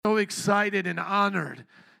So excited and honored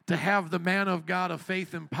to have the man of God of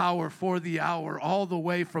faith and power for the hour all the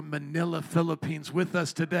way from Manila, Philippines with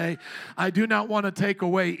us today. I do not want to take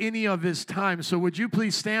away any of his time, so would you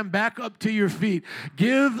please stand back up to your feet.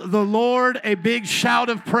 Give the Lord a big shout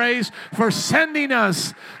of praise for sending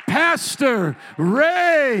us Pastor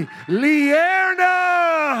Ray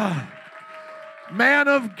Lierna. Man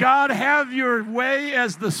of God, have your way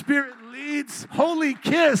as the Spirit leads. Holy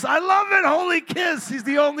kiss. I love it. Holy kiss. He's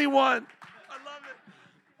the only one. I love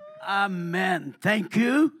it. Amen. Thank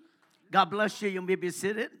you. God bless you. You may be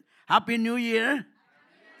seated. Happy New Year.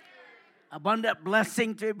 Abundant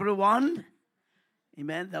blessing to everyone.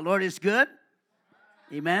 Amen. The Lord is good.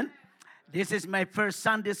 Amen. This is my first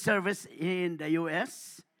Sunday service in the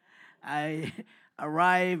U.S. I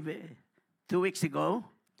arrived 2 weeks ago,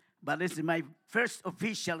 but this is my first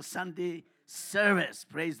official Sunday service.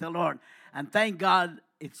 Praise the Lord. And thank God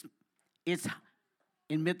it's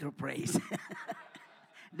in Metro Praise.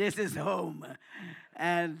 This is home.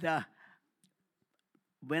 And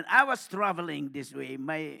when I was traveling this way,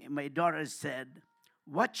 my daughter said,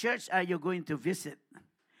 "What church are you going to visit?"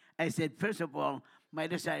 I said, "First of all, my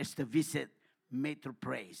desire is to visit Metro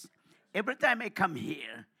Praise." Every time I come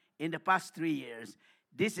here, in the past 3 years,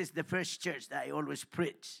 this is the first church that I always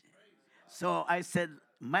preach. So I said,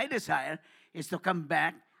 my desire is to come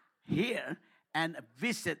back here and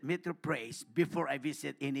visit Metro Praise before I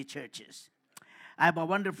visit any churches. I have a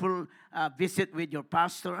wonderful visit with your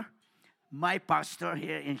pastor, my pastor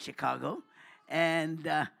here in Chicago, and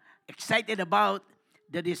excited about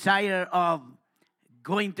the desire of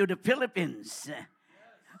going to the Philippines,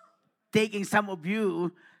 taking some of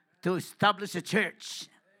you to establish a church.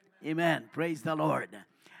 Amen. Praise the Lord.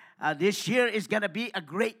 This year is going to be a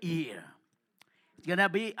great year. It's going to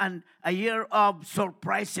be a year of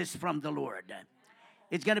surprises from the Lord.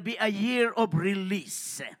 It's going to be a year of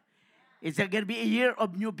release. It's going to be a year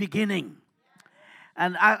of new beginning.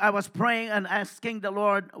 And I was praying and asking the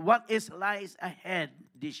Lord, what lies ahead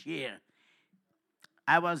this year?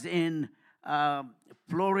 I was in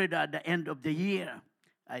Florida at the end of the year.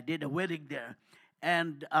 I did a wedding there.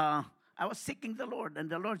 And I was seeking the Lord.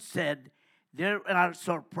 And the Lord said, there are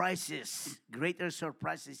surprises, greater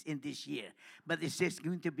surprises in this year. But this is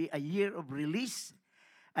going to be a year of release,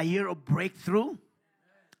 a year of breakthrough,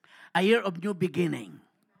 a year of new beginning.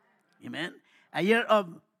 Amen. A year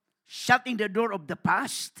of shutting the door of the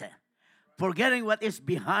past, forgetting what is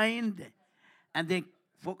behind, and then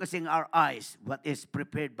focusing our eyes what is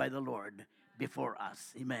prepared by the Lord before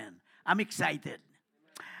us. Amen. I'm excited.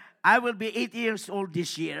 I will be 8 years old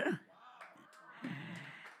this year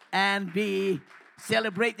and be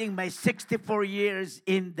celebrating my 64 years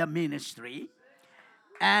in the ministry.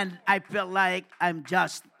 And I feel like I'm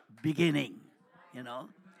just beginning, you know.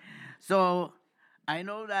 So I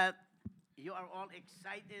know that you are all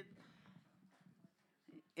excited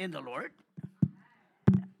in the Lord.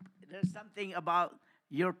 There's something about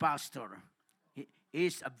your pastor. He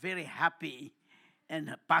is a very happy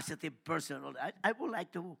and positive person. I would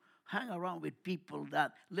like to hang around with people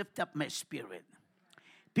that lift up my spirit.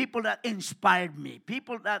 People that inspired me.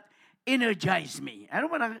 People that energize me. I don't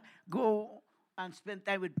want to go and spend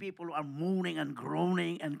time with people who are moaning and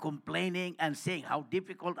groaning and complaining and saying how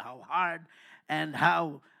difficult, how hard, and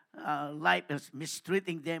how life is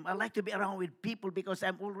mistreating them. I like to be around with people because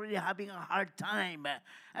I'm already having a hard time.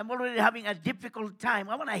 I'm already having a difficult time.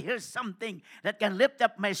 I want to hear something that can lift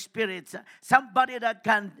up my spirits. Somebody that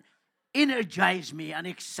can energize me and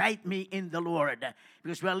excite me in the Lord.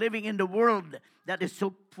 Because we are living in the world that is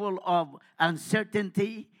so full of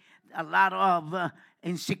uncertainty, a lot of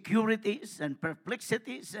insecurities and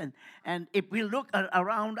perplexities. And if we look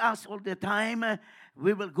around us all the time,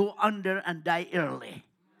 we will go under and die early.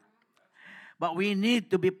 But we need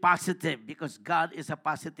to be positive because God is a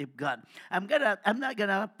positive God. I'm not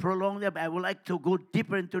gonna prolong that, but I would like to go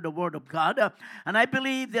deeper into the Word of God. And I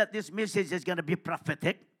believe that this message is gonna be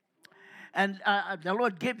prophetic. And the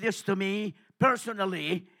Lord gave this to me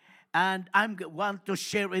personally, and I want to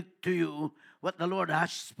share it to you, what the Lord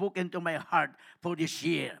has spoken to my heart for this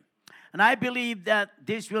year. And I believe that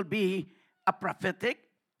this will be a prophetic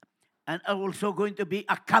and also going to be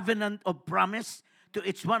a covenant of promise to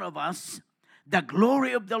each one of us. The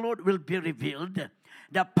glory of the Lord will be revealed.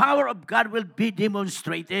 The power of God will be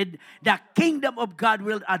demonstrated. The kingdom of God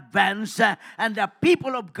will advance. And the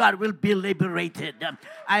people of God will be liberated.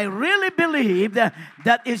 I really believe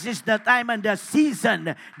that this is the time and the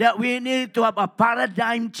season that we need to have a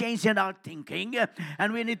paradigm change in our thinking.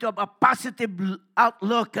 And we need to have a positive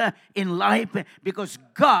outlook in life, because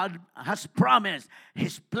God has promised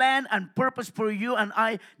His plan and purpose for you and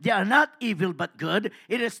I. They are not evil but good.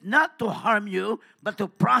 It is not to harm you, but to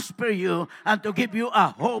prosper you and to give you a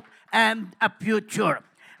hope and a future.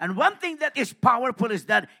 And one thing that is powerful is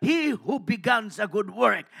that He who begins a good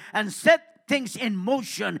work and set things in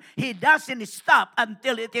motion, He doesn't stop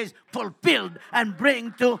until it is fulfilled and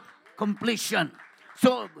bring to completion.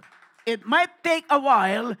 So it might take a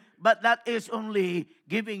while, but that is only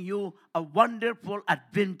giving you a wonderful,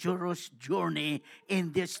 adventurous journey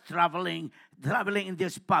in this traveling in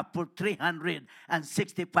this path for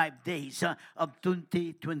 365 days of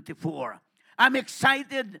 2024. I'm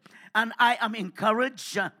excited and I am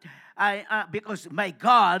encouraged because my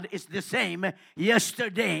God is the same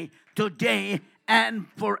yesterday, today, and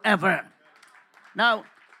forever. Now,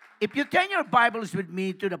 if you turn your Bibles with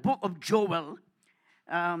me to the book of Joel,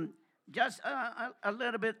 just a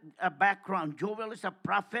little bit of background. Joel is a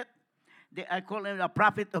prophet. I call him a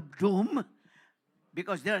prophet of doom,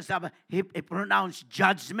 because he pronounced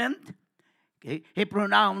judgment. Okay? He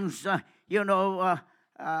pronounced,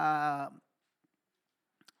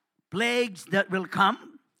 plagues that will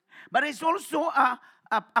come. But it's also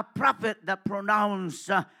a prophet that pronounced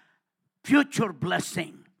future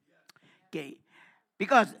blessing. Okay?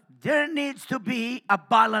 Because there needs to be a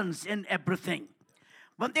balance in everything.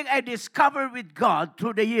 One thing I discovered with God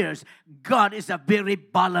through the years, God is a very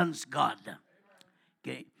balanced God.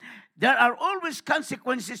 Okay? There are always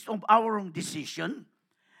consequences of our own decision,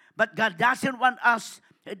 but God doesn't want us,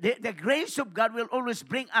 the grace of God will always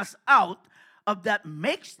bring us out of that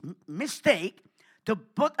mistake to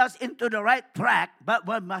put us into the right track, but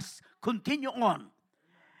we must continue on.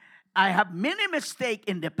 I have many mistakes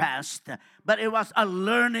in the past, but it was a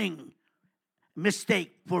learning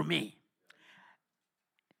mistake for me.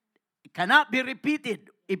 It cannot be repeated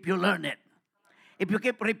if you learn it. If you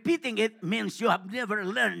keep repeating it, means you have never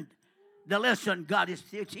learned the lesson God is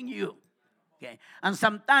teaching you. Okay, and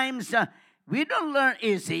sometimes we don't learn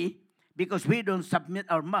easy because we don't submit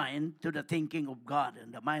our mind to the thinking of God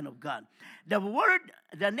and the mind of God.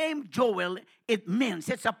 The name Joel, it means,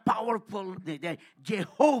 it's a powerful,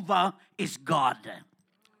 Jehovah is God.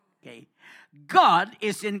 Okay. God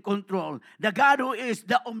is in control. The God who is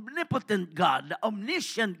the omnipotent God, the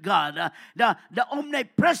omniscient God, the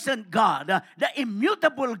omnipresent God, the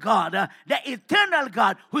immutable God, the eternal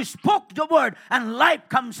God who spoke the word and life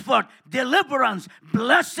comes forth. Deliverance,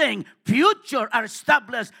 blessing, future are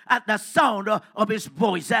established at the sound of His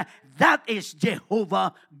voice. That is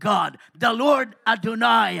Jehovah God, the Lord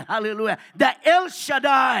Adonai, hallelujah, the El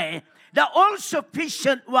Shaddai, the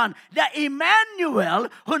all-sufficient one, the Emmanuel,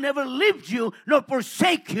 who never leaves you nor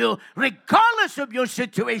forsake you, regardless of your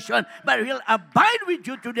situation, but He'll abide with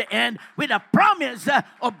you to the end with a promise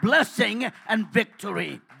of blessing and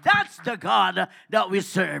victory. That's the God that we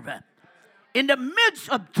serve. In the midst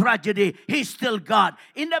of tragedy, He's still God.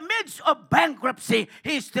 In the midst of bankruptcy,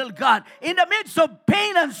 He's still God. In the midst of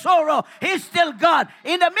pain and sorrow, He's still God.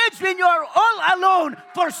 In the midst when you are all alone,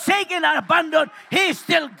 forsaken and abandoned, He's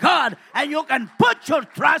still God. And you can put your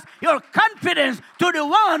trust, your confidence to the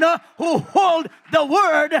one who holds the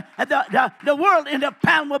word, the world in the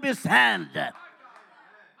palm of His hand.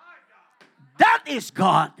 That is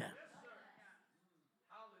God.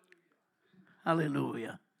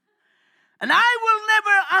 Hallelujah. And I will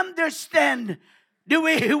never understand the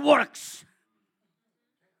way He works.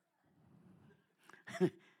 And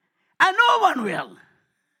no one will.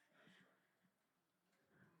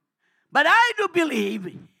 But I do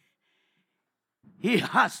believe He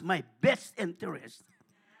has my best interest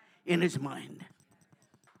in His mind.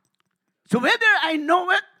 So whether I know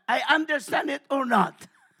it, I understand it or not,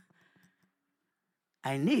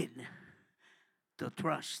 I need to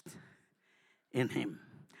trust in Him.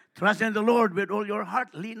 Trust in the Lord with all your heart.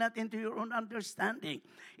 Lean not into your own understanding.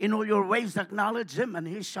 In all your ways acknowledge Him, and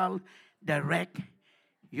He shall direct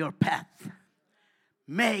your path.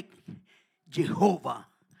 Make Jehovah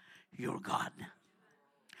your God.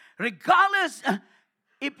 Regardless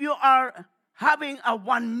if you are having a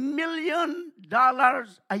 $1 million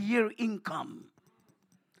a year income,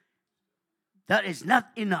 that is not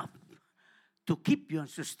enough to keep you and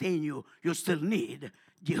sustain you. You still need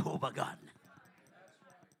Jehovah God.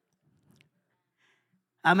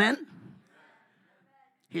 Amen?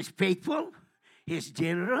 He's faithful. He's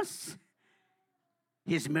generous.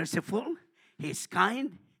 He's merciful. He's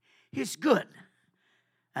kind, He's good,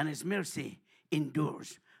 and His mercy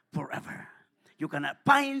endures forever. You cannot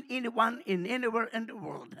find anyone in anywhere in the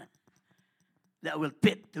world that will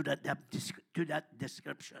fit to that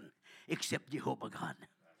description except Jehovah God.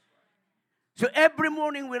 So every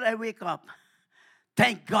morning when I wake up,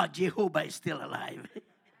 thank God Jehovah is still alive.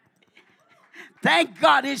 Thank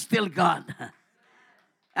God He's still God.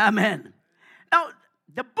 Amen. Now,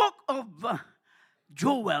 the book of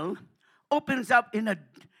Joel opens up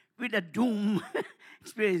with a doom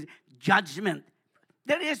experience, judgment.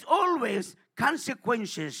 There is always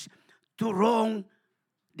consequences to wrong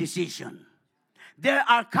decision. There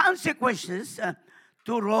are consequences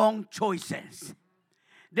to wrong choices.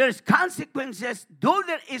 There's consequences, though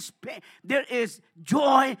there is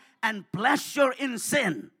joy and pleasure in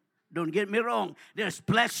sin. Don't get me wrong. There's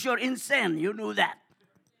pleasure in sin. You know that.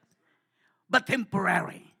 But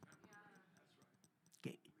temporary.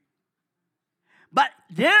 Okay. But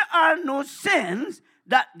there are no sins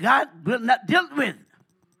that God will not deal with.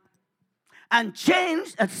 And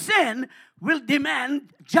change a sin will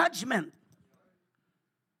demand judgment.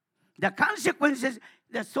 The consequences,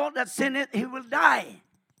 the soul that sinneth, he will die.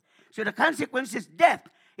 So the consequence is death.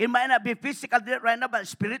 It might not be physical death right now, but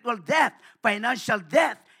spiritual death, financial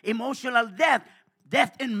death, emotional death,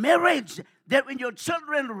 death in marriage, death when your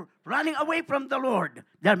children running away from the Lord.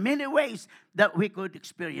 There are many ways that we could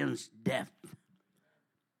experience death.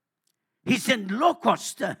 He sent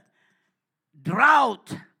locusts,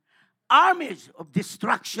 drought, armies of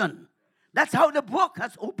destruction. That's how the book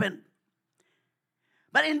has opened.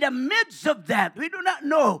 But in the midst of that, we do not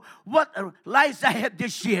know what lies ahead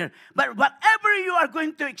this year. But whatever you are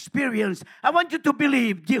going to experience, I want you to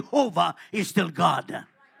believe Jehovah is still God.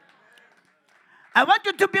 I want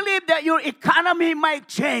you to believe that your economy might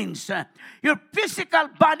change. Your physical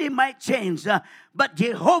body might change. But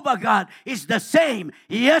Jehovah God is the same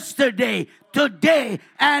yesterday, today,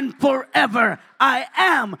 and forever. I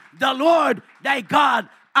am the Lord thy God.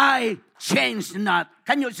 I change not.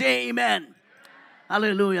 Can you say amen?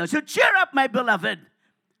 Hallelujah. So cheer up, my beloved.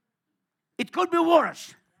 It could be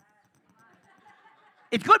worse.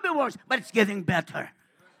 It could be worse, but it's getting better.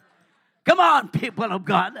 Come on, people of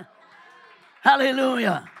God.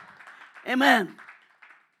 Hallelujah. Amen.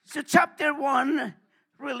 So chapter 1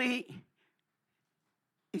 really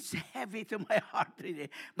is heavy to my heart today.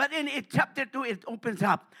 But in chapter 2, it opens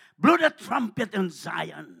up. Blow the trumpet in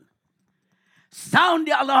Zion. Sound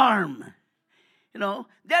the alarm. You know,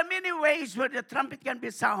 there are many ways where the trumpet can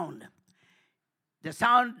be sound. The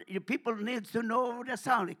sound, people need to know the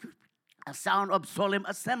sound. It could be a sound of solemn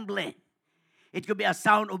assembly. It could be a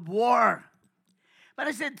sound of war. But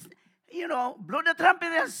I said, you know, blow the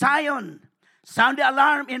trumpet in Zion. Sound the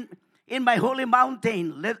alarm in my holy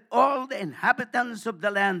mountain. Let all the inhabitants of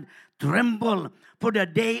the land tremble, for the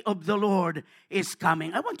day of the Lord is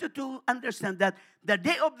coming. I want you to understand that the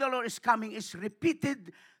day of the Lord is coming is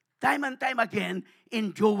repeated time and time again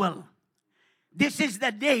in Joel. This is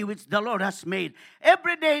the day which the Lord has made.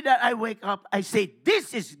 Every day that I wake up, I say,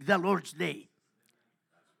 this is the Lord's day.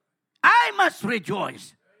 I must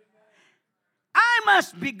rejoice. I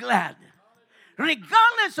must be glad.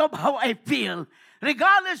 Regardless of how I feel,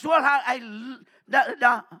 regardless of how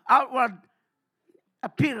the outward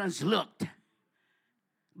appearance looked.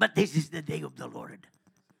 But this is the day of the Lord.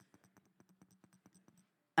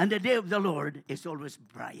 And the day of the Lord is always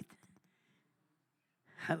bright.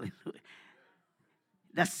 Hallelujah.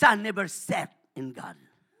 The sun never set in God.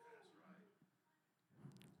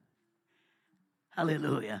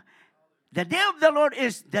 Hallelujah. The day of the Lord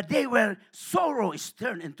is the day where sorrow is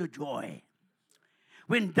turned into joy.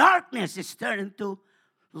 When darkness is turned into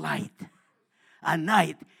light. And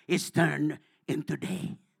night is turned into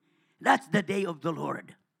day. That's the day of the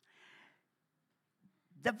Lord.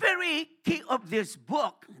 The very key of this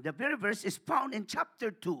book, the very verse is found in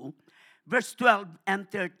chapter 2, verse 12 and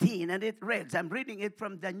 13. And it reads, I'm reading it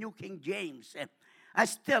from the New King James. I'm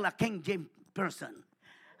still a King James person.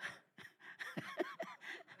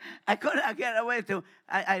 I couldn't get away to,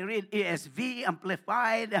 I read ESV,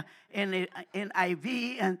 Amplified,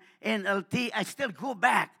 NIV, and NLT. I still go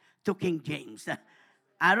back to King James.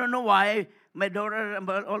 I don't know why. My daughter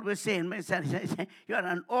always saying, my son, you are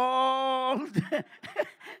an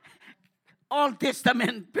Old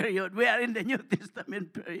Testament period. We are in the New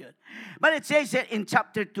Testament period. But it says in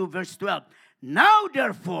chapter 2, verse 12, now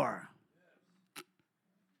therefore,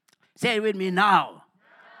 say it with me, now.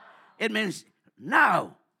 It means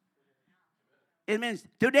now. It means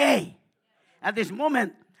today, at this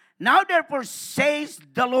moment. Now therefore says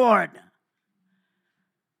the Lord.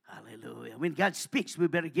 Hallelujah. When God speaks, we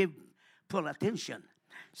better give full attention.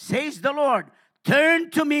 says the Lord, turn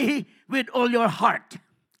to me with all your heart.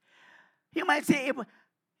 You might say,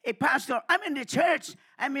 hey, Pastor, I'm in the church.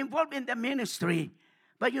 I'm involved in the ministry.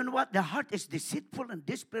 But you know what? The heart is deceitful and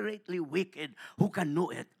desperately wicked. Who can know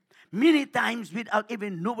it? Many times, without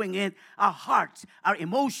even knowing it, our hearts, our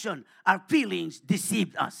emotion, our feelings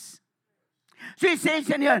deceived us. So he says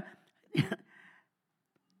in here,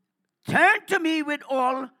 turn to me with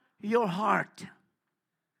all your heart.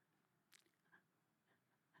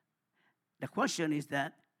 The question is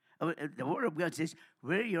that, the Word of God says,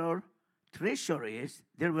 where your treasure is,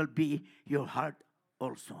 there will be your heart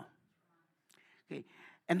also. Okay.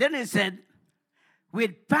 And then it said,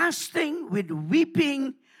 with fasting, with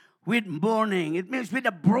weeping, with mourning. It means with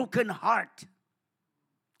a broken heart.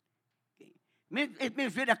 It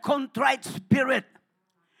means with a contrite spirit.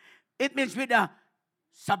 It means with a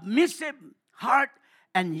submissive heart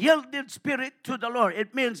and yielded spirit to the Lord.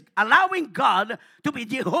 It means allowing God to be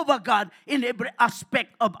Jehovah God in every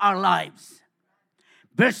aspect of our lives.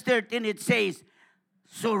 Verse 13, it says,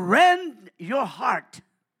 surrender your heart,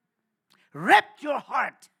 wrap your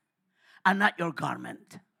heart, and not your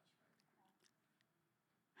garment.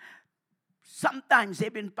 Sometimes,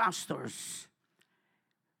 even pastors,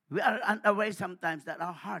 we are unaware sometimes that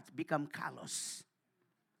our hearts become callous.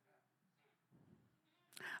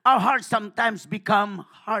 Our hearts sometimes become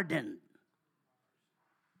hardened.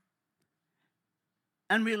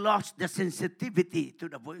 And we lost the sensitivity to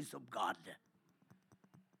the voice of God.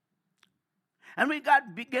 And when God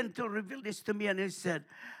began to reveal this to me, and He said,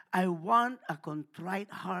 I want a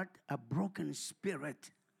contrite heart, a broken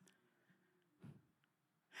spirit.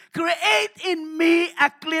 Create in me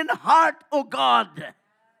a clean heart, O God.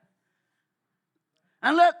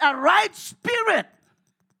 And let a right spirit.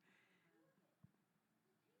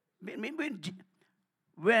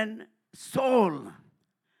 When Saul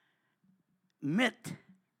met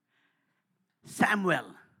Samuel,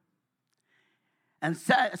 and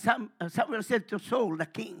Samuel said to Saul, the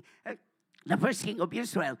king, the first king of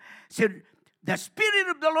Israel, said, the Spirit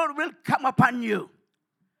of the Lord will come upon you,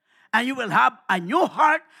 and you will have a new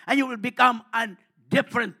heart, and you will become a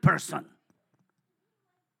different person.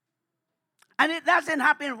 And it doesn't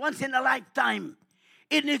happen once in a lifetime.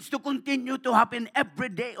 It needs to continue to happen every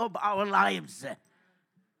day of our lives.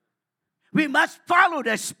 We must follow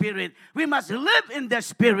the Spirit. We must live in the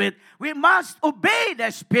Spirit. We must obey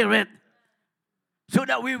the Spirit so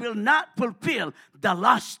that we will not fulfill the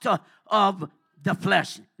lust of the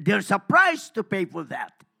flesh. There's a price to pay for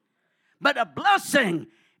that. But a blessing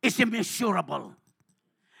is immeasurable.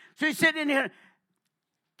 So he said in here,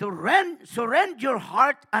 to surrender your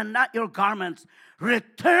heart and not your garments.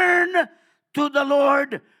 Return to the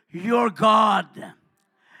Lord your God.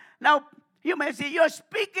 Now, you may say, you're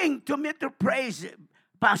speaking to me to praise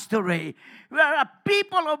Pastor Ray. We are a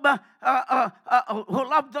people of who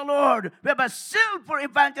love the Lord. We have a zeal for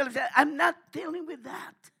evangelism. I'm not dealing with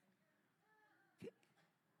that.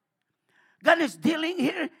 God is dealing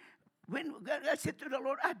here. When I said to the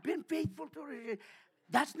Lord, I've been faithful to you.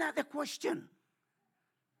 That's not the question.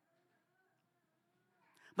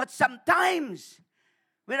 But sometimes,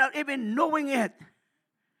 without even knowing it,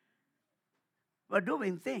 we're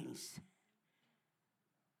doing things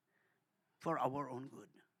for our own good.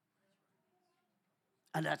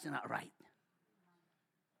 And that's not right.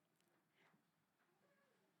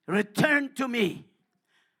 Return to me.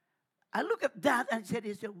 I look at that and said,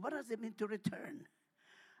 what does it mean to return?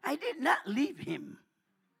 I did not leave him.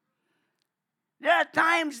 There are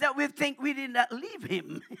times that we think we did not leave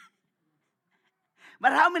him.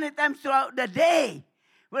 But how many times throughout the day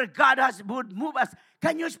where God would move us,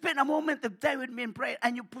 can you spend a moment of time with me in prayer,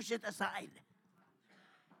 and you push it aside?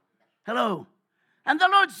 Hello? And the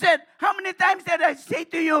Lord said, how many times did I say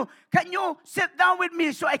to you, can you sit down with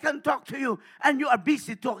me so I can talk to you? And you are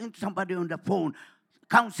busy talking to somebody on the phone,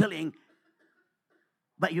 counseling,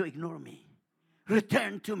 but you ignore me.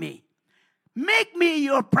 Return to me. Make me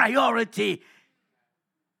your priority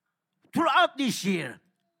throughout this year.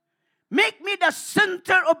 Make me the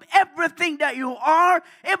center of everything that you are,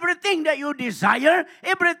 everything that you desire,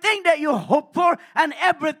 everything that you hope for, and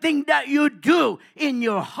everything that you do in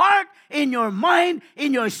your heart, in your mind,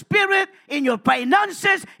 in your spirit, in your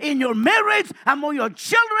finances, in your marriage, among your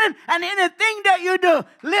children, and anything that you do.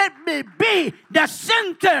 Let me be the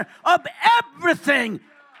center of everything.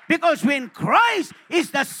 Because when Christ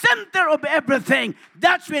is the center of everything,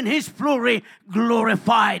 that's when He's fully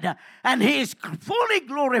glorified. And He is fully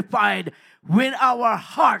glorified when our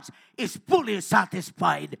hearts is fully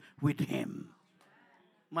satisfied with Him.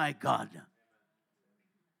 My God.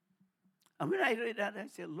 And when I read that, I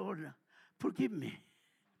said, Lord, forgive me.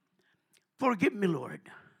 Forgive me, Lord.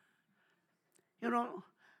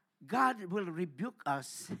 God will rebuke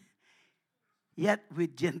us, yet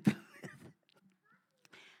with gentleness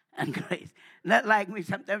and grace. Not like me,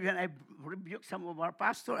 sometimes when I rebuke some of our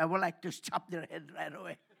pastors, I would like to chop their head right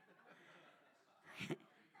away.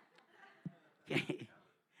 Okay.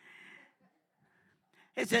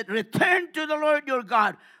 He said, return to the Lord your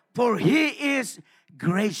God, for he is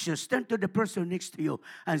gracious. Turn to the person next to you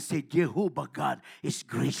and say, Jehovah God is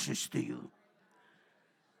gracious to you.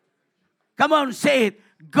 Come on, say it.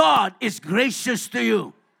 God is gracious to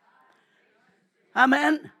you.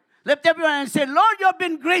 Amen. Lift up your hand and say, Lord, you have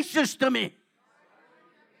been gracious to me.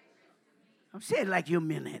 Say it like you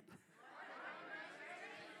mean it.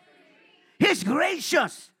 He's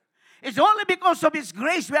gracious. It's only because of His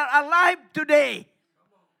grace we are alive today.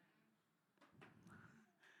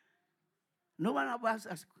 No one of us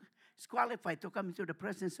is qualified to come into the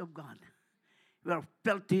presence of God. We are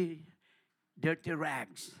filthy, dirty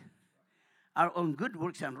rags. Our own good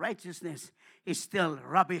works and righteousness is still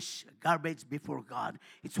rubbish, garbage before God.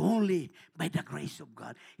 It's only by the grace of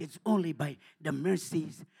God. It's only by the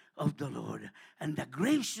mercies of the Lord. And the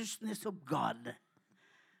graciousness of God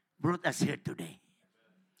brought us here today.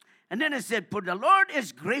 And then it said, for the Lord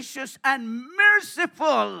is gracious and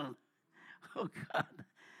merciful. Oh God.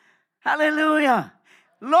 Hallelujah.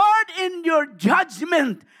 Lord, in your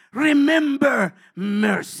judgment, remember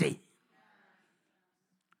mercy.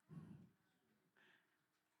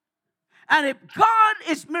 And if God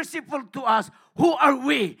is merciful to us, who are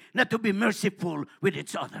we not to be merciful with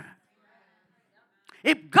each other?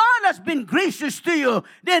 If God has been gracious to you,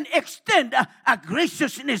 then extend a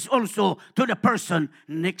graciousness also to the person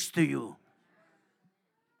next to you.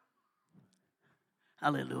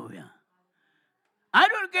 Hallelujah. I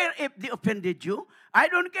don't care if they offended you. I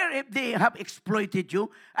don't care if they have exploited you.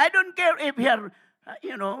 I don't care if they have,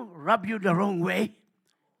 rubbed you the wrong way.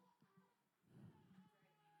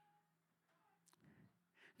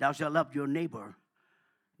 Thou shalt love your neighbor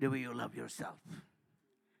the way you love yourself.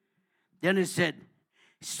 Then he said,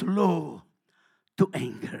 slow to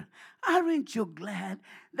anger. Aren't you glad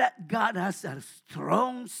that God has a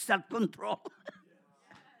strong self-control?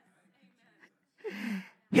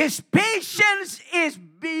 His patience is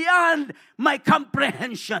beyond my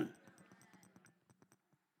comprehension.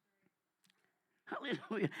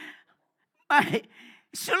 Hallelujah.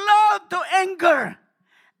 Slow to anger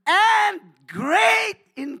and great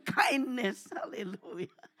in kindness. Hallelujah.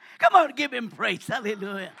 Come on, give Him praise.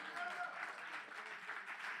 Hallelujah.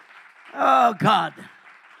 Oh, God.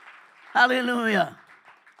 Hallelujah.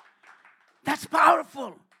 That's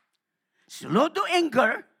powerful. Slow to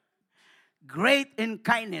anger, great in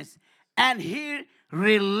kindness, and He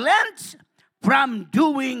relents from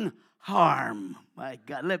doing harm. My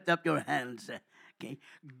God, lift up your hands. Okay,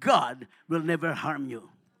 God will never harm you.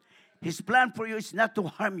 His plan for you is not to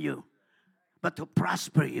harm you, but to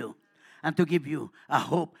prosper you and to give you a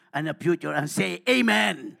hope and a future. And say,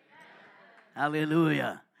 Amen. Amen.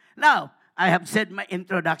 Hallelujah. Now, I have said my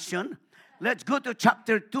introduction. Let's go to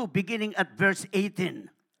chapter 2, beginning at verse 18.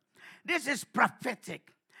 This is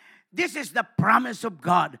prophetic. This is the promise of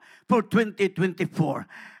God for 2024.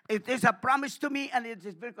 It is a promise to me, and it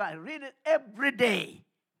is very good. I read it every day.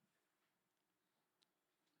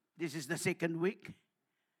 This is the second week.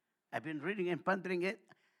 I've been reading and pondering it.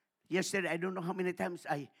 Yesterday, I don't know how many times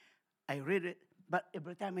I read it, but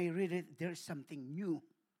every time I read it, there's something new.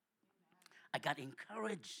 I got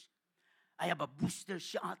encouraged. I have a booster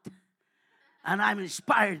shot, and I'm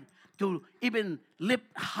inspired to even lift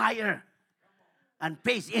higher and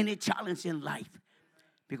face any challenge in life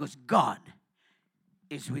because God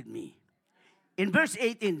is with me. In verse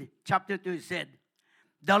 18, chapter 2, it said,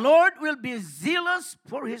 the Lord will be zealous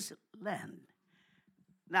for His land.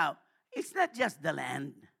 Now, it's not just the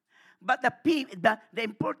land, but the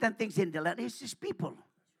important things in the land is His people.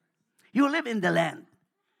 You live in the land.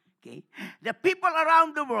 Okay? The people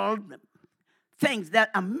around the world think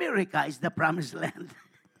that America is the promised land.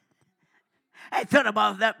 I thought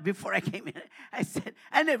about that before I came in. I said,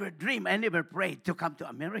 I never dreamed, I never prayed to come to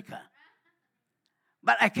America.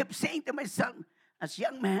 But I kept saying to myself, as a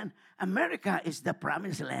young man, America is the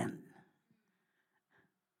promised land.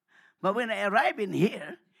 But when I arrived in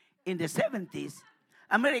here, in the 70s,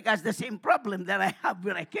 America has the same problem that I have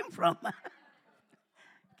where I came from.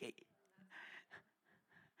 Okay.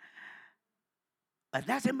 But it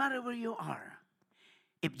doesn't matter where you are.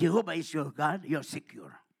 If Jehovah is your God, you're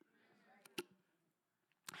secure.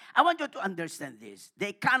 I want you to understand this. The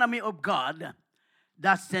economy of God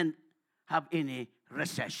doesn't have any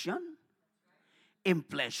recession,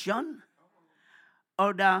 inflation,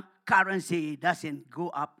 or the currency doesn't go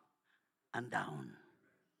up and down.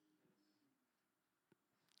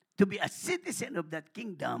 To be a citizen of that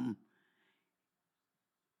kingdom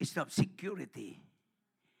is of security,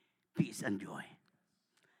 peace, and joy.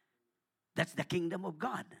 That's the kingdom of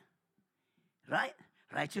God. Right?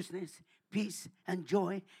 Righteousness, peace, and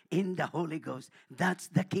joy in the Holy Ghost. That's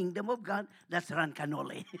the kingdom of God. That's Ran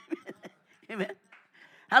Canole. Amen.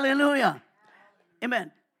 Hallelujah.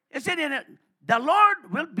 Amen. It said in it, the Lord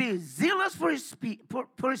will be zealous for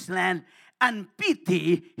his land and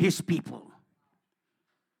pity his people.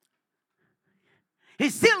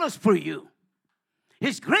 He's zealous for you.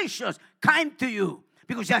 He's gracious, kind to you,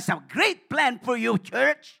 because he has a great plan for you,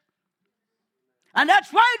 church. And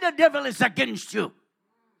that's why the devil is against you.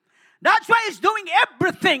 That's why he's doing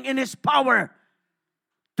everything in his power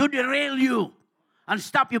to derail you and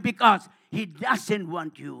stop you, because he doesn't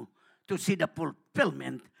want you to see the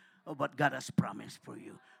fulfillment of what God has promised for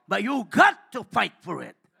you. But you got to fight for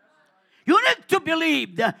it. You need to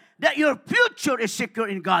believe that your future is secure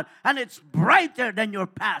in God, and it's brighter than your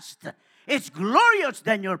past. It's glorious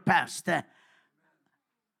than your past.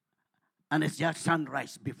 And it's just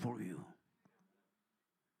sunrise before you.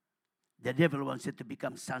 The devil wants it to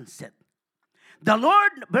become sunset. The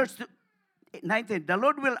Lord, verse 19, the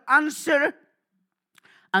Lord will answer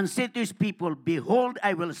and say to his people, behold,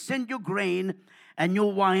 I will send you grain and new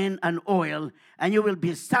wine and oil, and you will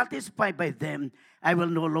be satisfied by them. I will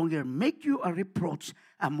no longer make you a reproach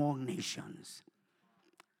among nations.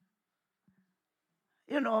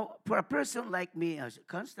 You know, for a person like me, who's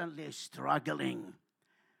constantly struggling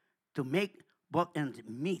to make both ends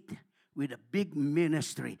meet with a big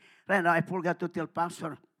ministry. Right now, I forgot to tell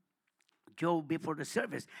Pastor Joe before the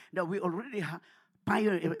service that we already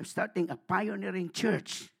starting a pioneering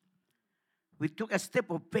church. We took a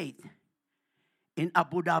step of faith in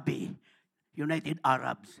Abu Dhabi, United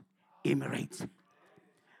Arab Emirates.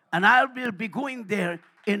 And I will be going there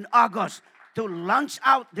in August to launch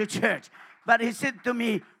out the church. But he said to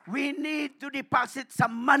me, we need to deposit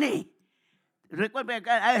some money.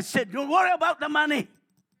 I said, don't worry about the money.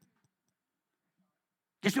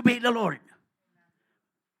 Just obey the Lord.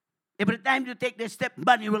 Every time you take this step,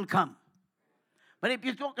 money will come. But if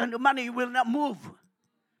you talk on the money, you will not move.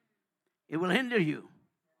 It will hinder you.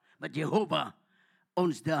 But Jehovah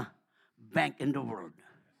owns the bank in the world.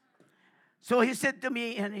 So he said to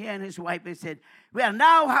me, and he and his wife, they said, we are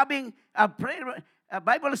now having a prayer. A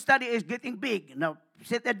Bible study is getting big. Now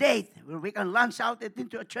set a date where we can launch out it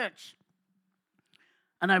into a church.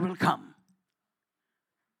 And I will come.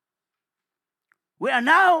 We are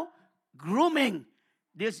now grooming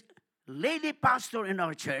this lady pastor in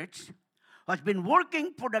our church who has been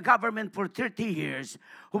working for the government for 30 years,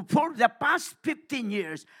 who for the past 15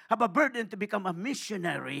 years have a burden to become a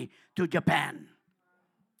missionary to Japan.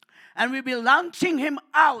 And we'll be launching her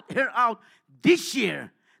out this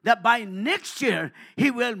year, that by next year,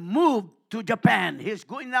 he will move to Japan. He's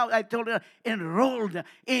going now, I told her, enrolled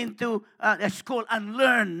into a school and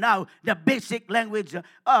learn now the basic language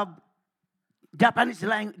of Japanese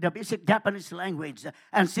language, the basic Japanese language.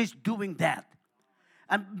 And she's doing that.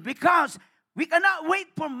 And because we cannot wait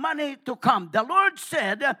for money to come, the Lord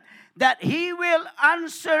said that he will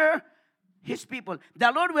answer his people.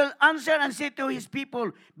 The Lord will answer and say to his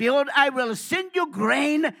people, behold, I will send you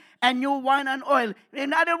grain and new wine and oil.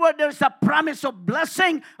 In other words, there's a promise of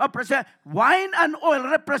blessing. Wine and oil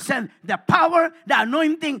represent the power, the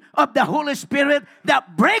anointing of the Holy Spirit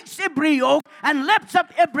that breaks every yoke and lifts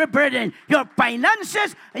up every burden. Your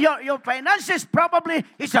finances probably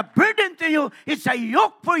is a burden to you. It's a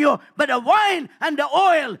yoke for you. But the wine and the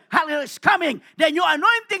oil, hallelujah, is coming. The new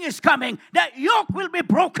anointing is coming. That yoke will be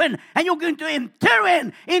broken. And you're going to enter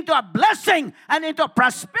into a blessing and into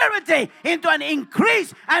prosperity, into an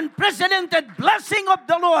increase and unprecedented blessing of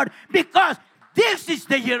the Lord, because this is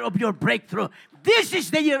the year of your breakthrough. This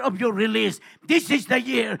is the year of your release. This is the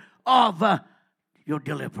year of your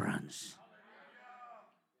deliverance.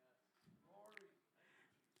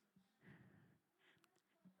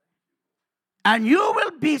 And you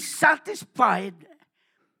will be satisfied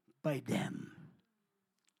by them.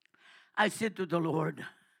 I said to the Lord,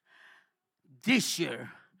 this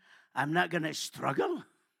year, I'm not going to struggle.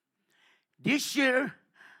 This year,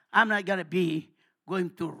 I'm not going to be going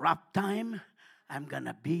through rough time. I'm going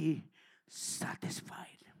to be satisfied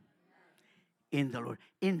in the Lord.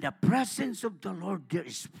 In the presence of the Lord, there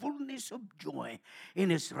is fullness of joy.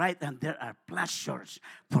 In his right hand, there are pleasures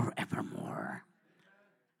forevermore.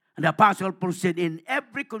 And the Apostle Paul said, in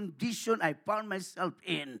every condition I found myself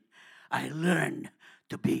in, I learned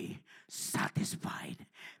to be satisfied.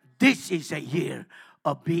 This is a year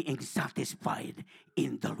of being satisfied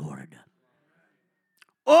in the Lord.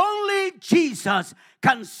 Only only Jesus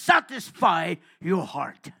can satisfy your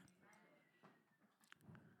heart.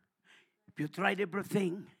 If you tried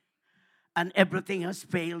everything and everything has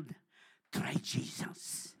failed, try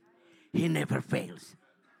Jesus. He never fails.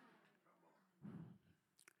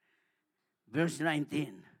 Verse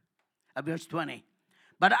 20.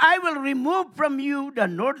 But I will remove from you the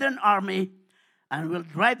northern army and will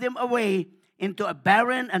drive them away into a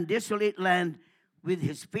barren and desolate land with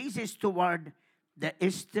his faces toward the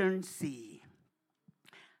eastern sea.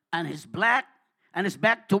 And his back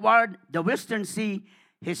toward the western sea.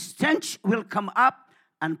 His stench will come up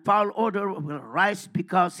and foul odor will rise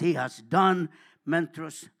because he has done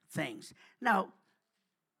monstrous things. Now,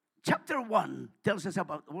 chapter 1 tells us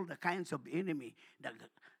about all the kinds of enemy.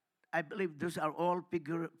 I believe those are all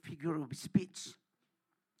figure of speech.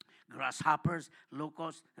 Grasshoppers,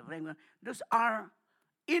 locusts, those are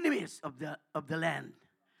enemies of the land.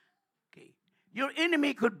 Okay. Your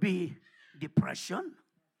enemy could be depression.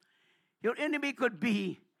 Your enemy could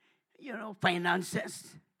be,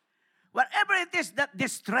 finances. Whatever it is that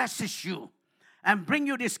distresses you and bring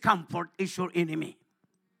you discomfort is your enemy.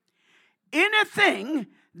 Anything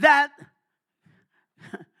that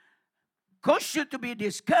cause you to be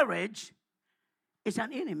discouraged is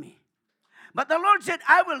an enemy. But the Lord said,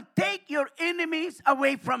 I will take your enemies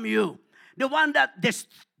away from you. The one that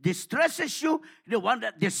distresses you, the one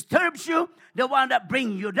that disturbs you, the one that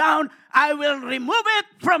brings you down, I will remove it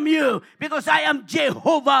from you because I am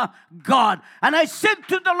Jehovah God. And I said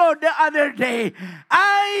to the Lord the other day,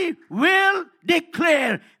 I will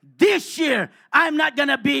declare this year, I'm not going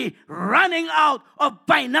to be running out of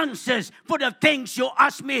finances for the things you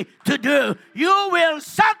ask me to do. You will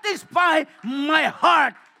satisfy my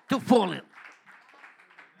heart to full.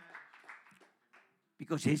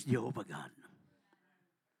 Because He's Jehovah God.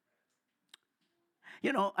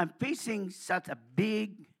 I'm facing such a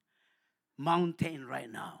big mountain right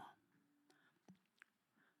now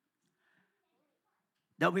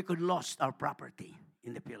that we could lose our property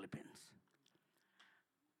in the Philippines.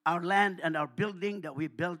 Our land and our building that we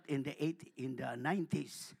built in the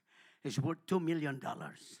 90s is worth $2 million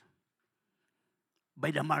by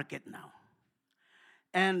the market now.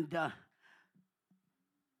 And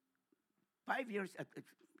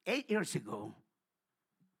 8 years ago,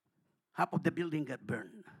 half of the building got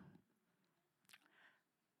burned.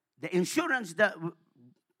 The insurance that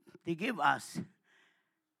they give us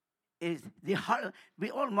is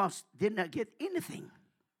we almost did not get anything.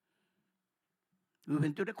 We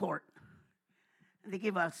went to the court, and they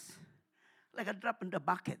give us like a drop in the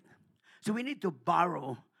bucket. So we need to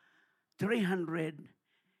borrow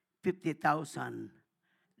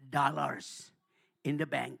 $350,000 in the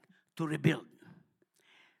bank to rebuild.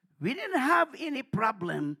 We didn't have any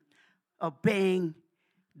problem of paying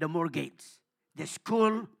the mortgage. The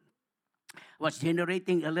school was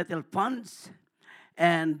generating a little funds,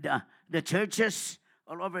 and the churches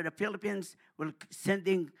all over the Philippines were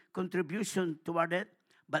sending contribution toward it.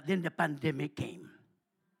 But then the pandemic came.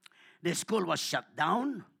 The school was shut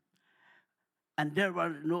down, and there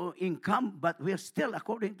was no income. But we are still,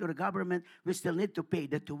 according to the government, we still need to pay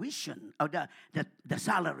the tuition or the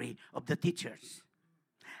salary of the teachers.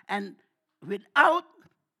 And without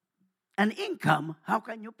an income, how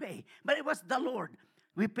can you pay? But it was the Lord.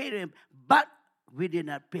 We paid Him, but we did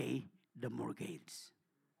not pay the mortgage.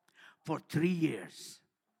 For 3 years,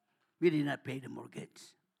 we did not pay the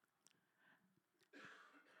mortgage.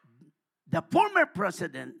 The former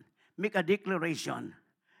president made a declaration,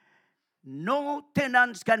 no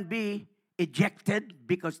tenants can be ejected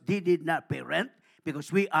because they did not pay rent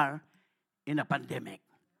because we are in a pandemic.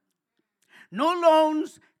 No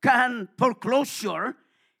loans can foreclosure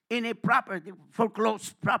in a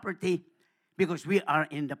foreclosed property because we are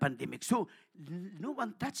in the pandemic. So no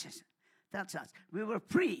one touches us. We were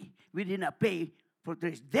free. We did not pay for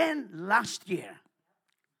this. Then last year,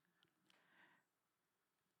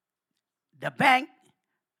 the bank,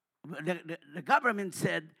 the government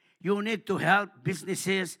said, you need to help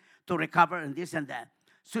businesses to recover and this and that.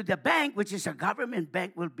 So the bank, which is a government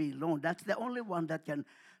bank, will be loaned. That's the only one that can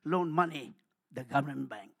loan money, the government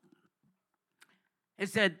bank. It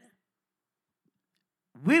said,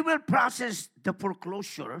 we will process the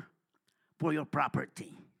foreclosure for your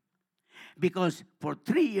property because for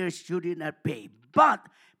 3 years you did not pay. But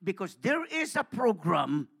because there is a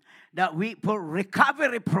program for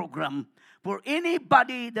recovery program for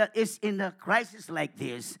anybody that is in a crisis like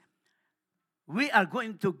this, we are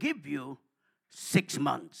going to give you 6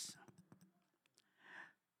 months.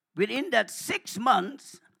 Within that 6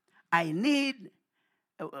 months, the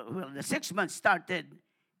 6 months started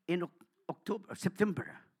in September.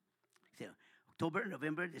 October,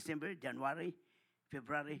 November, December, January,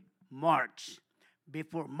 February, March.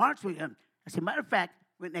 Before March, as a matter of fact,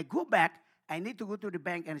 when I go back, I need to go to the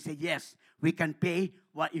bank and say, yes, we can pay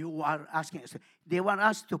what you are asking us. They want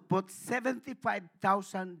us to put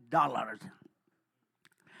 $75,000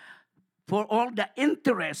 for all the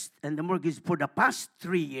interest and the mortgage for the past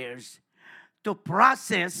 3 years to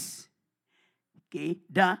process, okay,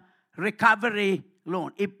 the recovery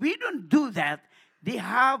loan. If we don't do that, they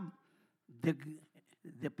have the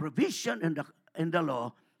provision in the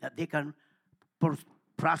law that they can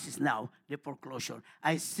process now the foreclosure.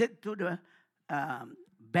 I said to the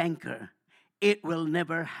banker, it will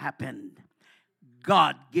never happen.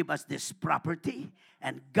 God give us this property,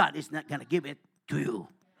 and God is not going to give it to you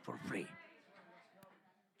for free.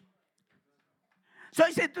 So I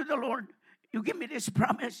said to the Lord, you give me this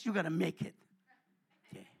promise, you're going to make it.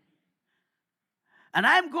 Okay. And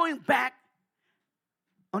I'm going back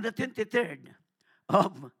on the 23rd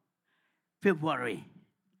of February.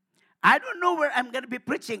 I don't know where I'm going to be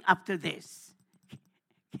preaching after this.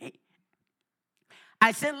 Okay.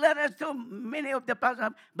 I sent letters to many of the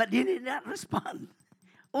pastors, but they did not respond.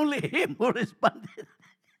 Only him who responded.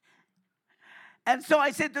 And so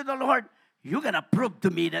I said to the Lord, you're going to prove to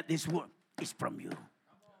me that this word is from you.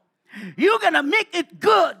 You're going to make it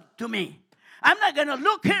good to me. I'm not going to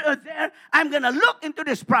look here or there. I'm going to look into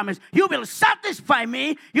this promise. You will satisfy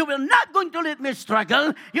me. You will not going to let me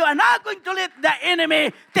struggle. You are not going to let the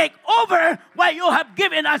enemy take over what you have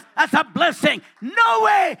given us as a blessing. No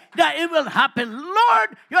way that it will happen.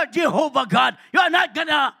 Lord, you're Jehovah God. You are not going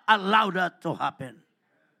to allow that to happen.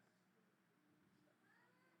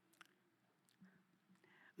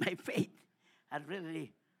 My faith had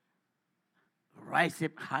really rise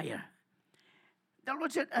up higher. The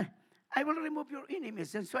Lord said, I will remove your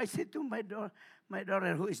enemies. And so I said to my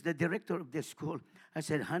daughter, who is the director of the school, I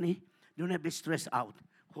said, honey, do not be stressed out.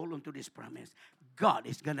 Hold on to this promise. God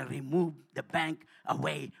is going to remove the bank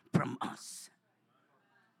away from us.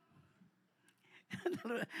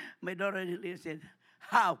 My daughter said,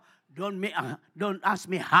 how? Don't ask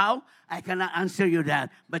me how. I cannot answer you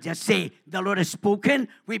that. But just say, the Lord has spoken.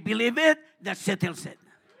 We believe it. That settles it.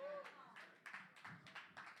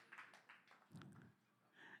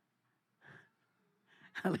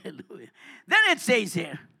 Hallelujah. Then it says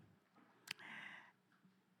here,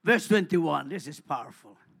 verse 21, this is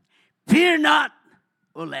powerful. Fear not,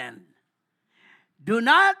 O land. Do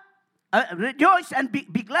not rejoice and be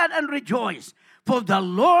glad and rejoice, for the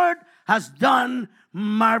Lord has done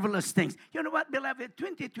marvelous things. You know what, beloved?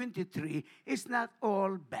 2023 is not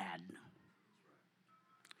all bad.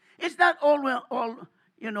 It's not all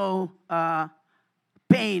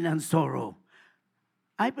pain and sorrow.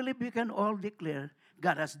 I believe we can all declare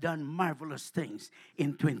God has done marvelous things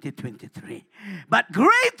in 2023. But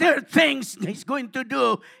greater things He's going to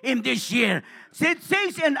do in this year. It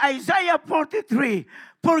says in Isaiah 43,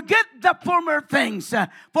 forget the former things,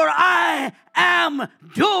 for I am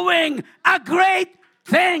doing a great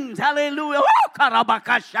things. Hallelujah. God,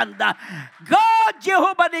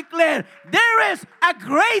 Jehovah declared, there is a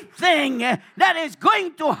great thing that is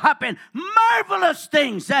going to happen. Marvelous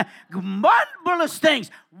things. Marvelous things.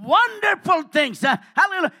 Wonderful things.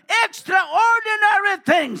 Hallelujah. Extraordinary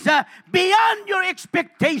things. Beyond your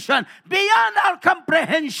expectation. Beyond our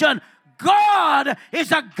comprehension. God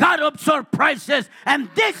is a God of surprises. And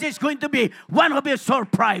this is going to be one of His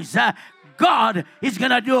surprises. God is going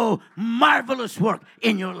to do marvelous work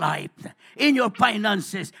in your life, in your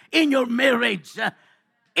finances, in your marriage,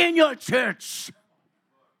 in your church.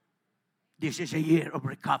 This is a year of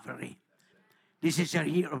recovery. This is a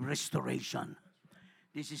year of restoration.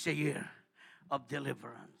 This is a year of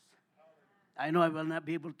deliverance. I know I will not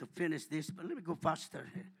be able to finish this, but let me go faster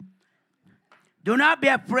here. Do not be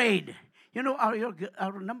afraid. You know,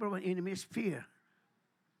 our number one enemy is fear.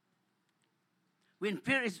 When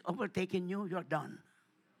fear is overtaking you, you're done.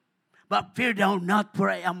 But fear thou not,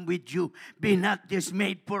 for I am with you. Be not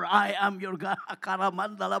dismayed, for I am your God.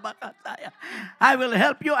 I will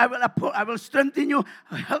help you. I will strengthen you.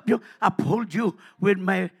 I will help you. Uphold you with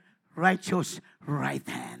my righteous right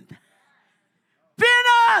hand. Fear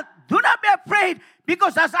not. Do not be afraid,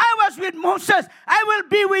 because as I was with Moses, I will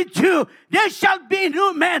be with you. There shall be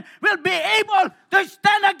no man will be able to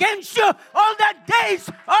stand against you all the days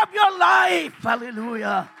of your life.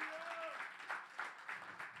 Hallelujah.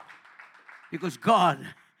 Because God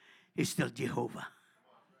is still Jehovah.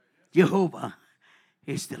 Jehovah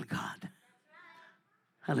is still God.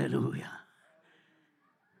 Hallelujah.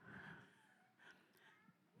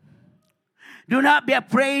 Do not be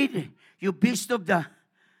afraid, you beast of the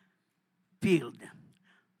field,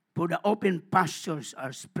 for the open pastures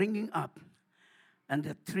are springing up. and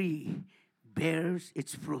the tree bears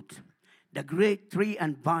its fruit. The great tree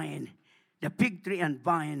and vine, the fig tree and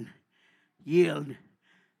vine yield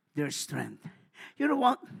their strength. You know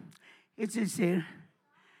what? It says here,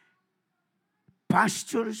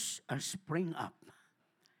 pastures are spring up.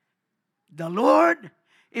 The Lord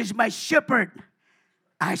is my shepherd.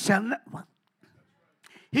 I shall not want.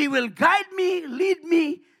 He will guide me, lead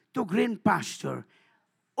me to green pasture.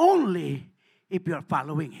 Only if you are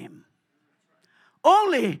following Him.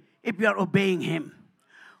 Only if you are obeying Him.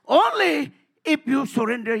 Only if you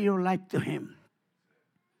surrender your life to Him.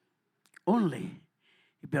 Only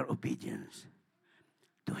if you are obedient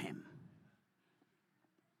to Him.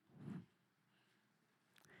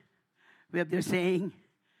 We have this saying,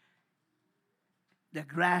 the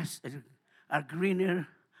grass are greener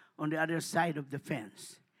on the other side of the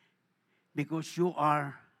fence because you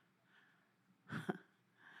are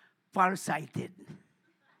farsighted.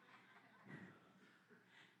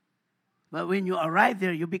 But when you arrive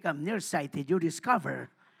there, you become nearsighted. You discover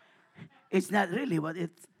it's not really what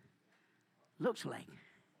it looks like.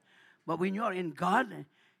 But when you are in God,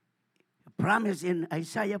 promise in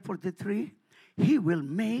Isaiah 43, He will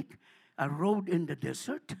make a road in the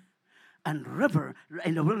desert and river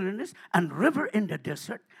in the wilderness and river in the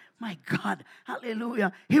desert. My God,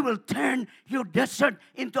 hallelujah. He will turn your desert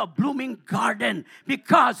into a blooming garden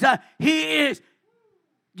because He is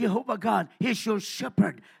Jehovah God. He is your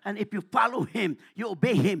shepherd. And if you follow Him, you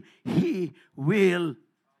obey Him, He will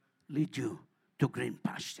lead you to green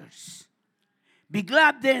pastures. Be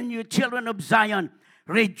glad then, you children of Zion.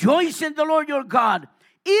 Rejoice in the Lord your God.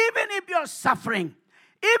 Even if you're suffering,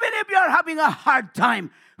 even if you're having a hard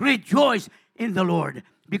time, rejoice in the Lord.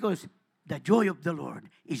 Because the joy of the Lord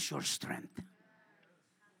is your strength.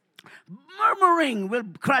 Murmuring will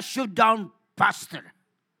crush you down faster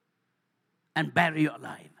and bury you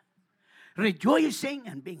alive. Rejoicing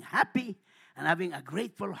and being happy and having a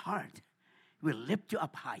grateful heart will lift you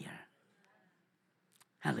up higher.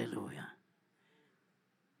 Hallelujah.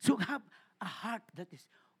 So have a heart that is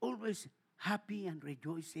always happy and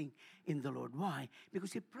rejoicing in the Lord. Why?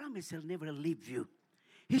 Because He promised He'll never leave you.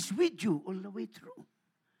 He's with you all the way through.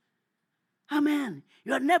 Amen.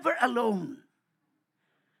 You are never alone.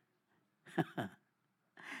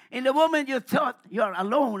 In the moment you thought you are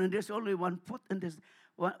alone and there's only one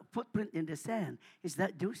footprint in the sand,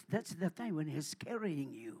 that's the time when He's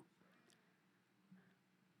carrying you.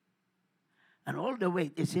 And all the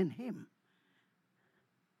weight is in Him.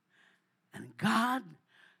 And God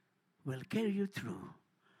will carry you through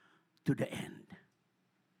to the end.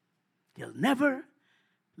 He'll never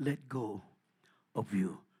let go of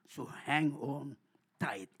you. So hang on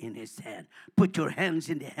tight in His hand. Put your hands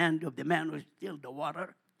in the hand of the man who stilled the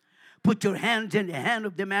water. Put your hands in the hand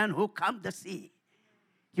of the man who calmed the sea.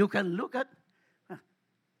 You can look at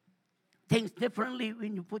things differently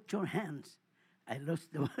when you put your hands. I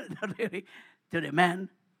lost the lyric to the man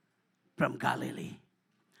from Galilee.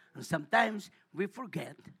 And sometimes we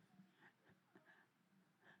forget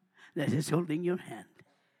that He's holding your hand.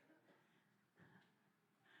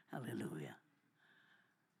 Hallelujah.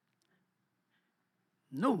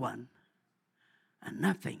 No one and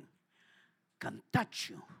nothing can touch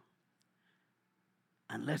you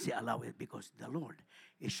unless He allow it, because the Lord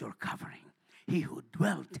is your covering. He who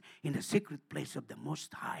dwelt in the secret place of the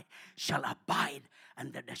Most High shall abide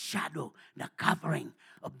under the shadow, the covering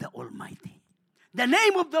of the Almighty. The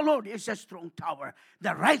name of the Lord is a strong tower.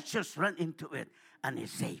 The righteous run into it and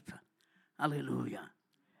is safe. Hallelujah.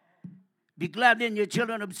 Be glad in you,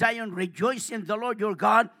 children of Zion. Rejoice in the Lord your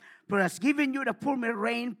God, for He has given you the former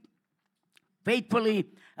rain faithfully,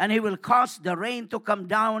 and He will cause the rain to come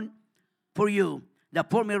down for you, the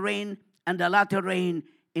former rain and the latter rain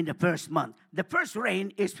in the first month. The first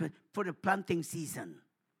rain is for the planting season.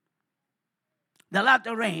 The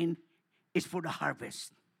latter rain is for the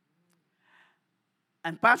harvest.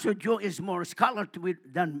 And Pastor Joe is more scholarly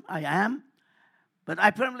than I am, but I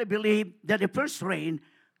firmly believe that the first rain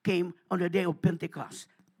came on the day of Pentecost.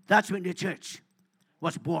 That's when the church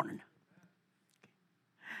was born.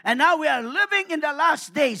 And now we are living in the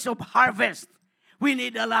last days of harvest. We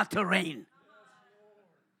need a lot of rain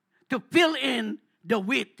to fill in the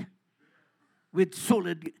wheat with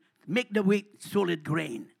solid, make the wheat solid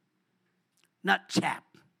grain, not chaff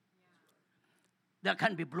that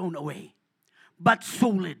can be blown away, but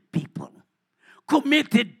solid people,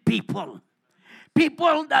 committed people,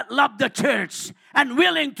 people that love the church and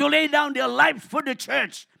willing to lay down their lives for the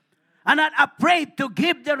church and not afraid to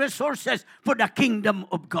give the resources for the kingdom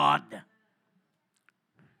of God.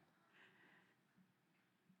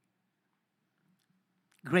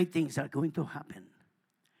 Great things are going to happen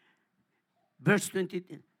verse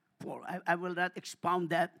 24. I will not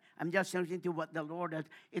expound that. I'm just saying to what the Lord has.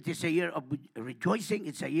 It is a year of rejoicing.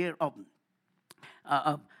 It's a year of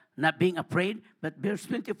not being afraid. But verse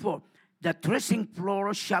 24, the threshing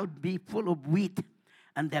floor shall be full of wheat,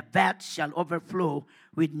 and the vat shall overflow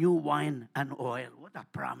with new wine and oil. What a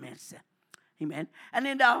promise. Amen. And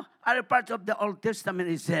in the other parts of the Old Testament,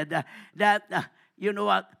 it said that, you know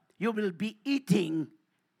what, you will be eating,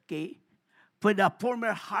 okay, for the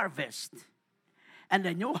former harvest. And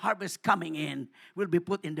the new harvest coming in will be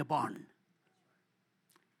put in the barn.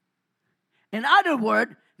 In other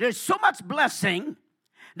words, there's so much blessing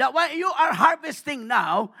that what you are harvesting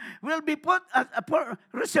now will be put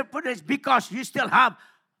reserved for this, because you still have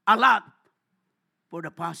a lot for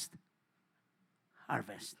the past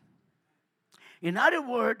harvest. In other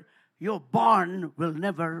words, your barn will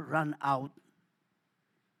never run out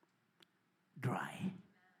dry.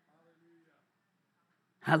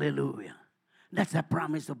 Hallelujah. That's the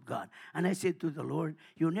promise of God. And I said to the Lord,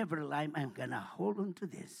 you never lie, I'm going to hold on to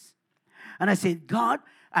this. And I said, God,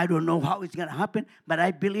 I don't know how it's going to happen, but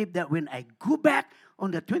I believe that when I go back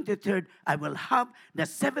on the 23rd, I will have the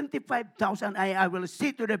 75,000. I will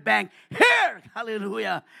say to the bank, here,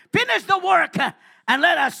 hallelujah, finish the work and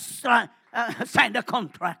let us sign the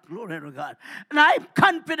contract. Glory to God. And I'm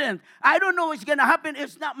confident. I don't know what's going to happen.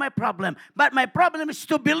 It's not my problem. But my problem is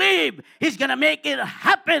to believe He's going to make it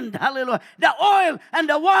happen. Hallelujah. The oil and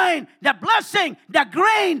the wine, the blessing, the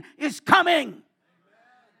grain is coming.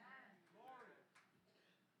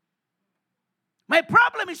 My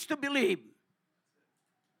problem is to believe.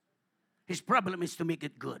 His problem is to make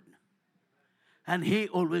it good. And He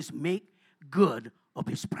always make good of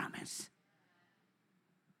His promise.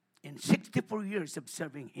 In 64 years of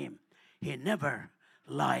serving Him, He never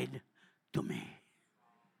lied to me.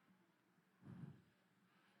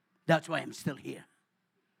 That's why I'm still here.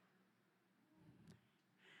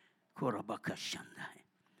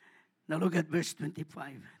 Now look at verse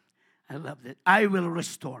 25. I love that. I will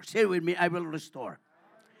restore. Say with me, I will restore.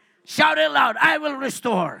 Shout it loud, I will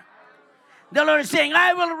restore. The Lord is saying,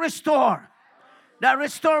 I will restore. The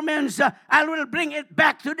restore means I will bring it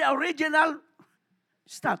back to the original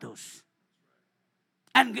status.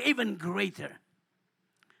 And even greater.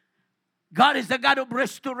 God is the God of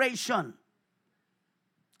restoration.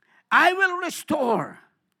 I will restore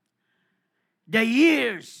the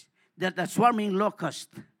years that the swarming locust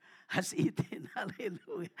has eaten.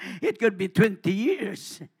 Hallelujah. It could be 20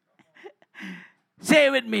 years. Say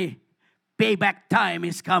with me, payback time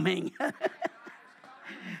is coming.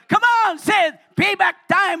 Come on, say it. Payback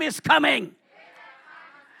time is coming.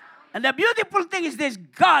 And the beautiful thing is this,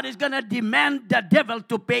 God is going to demand the devil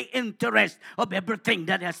to pay interest of everything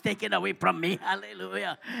that has taken away from me.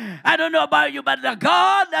 Hallelujah. I don't know about you, but the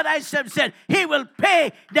God that I serve said, He will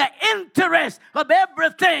pay the interest of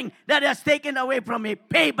everything that has taken away from me.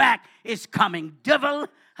 Payback is coming. Devil,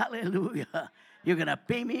 hallelujah. You're going to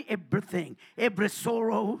pay me everything, every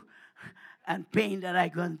sorrow and pain that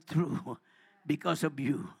I've gone through because of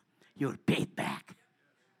you. You're paid back.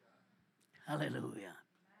 Hallelujah.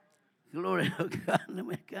 Glory to God. Oh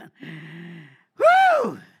my God.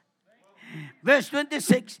 Woo! Verse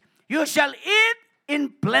 26. You shall eat in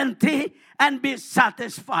plenty and be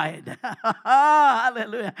satisfied.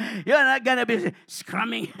 Hallelujah. You're not going to be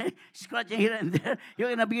scratching here and there. You're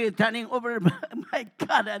going to be turning over. My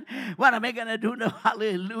God, and what am I going to do now?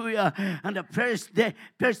 Hallelujah. And the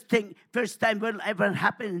first time will ever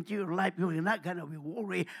happen into your life, you're not going to be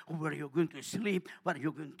worried where you're going to sleep, what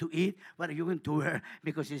you're going to eat, what you're going to wear.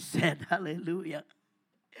 Because He said, hallelujah,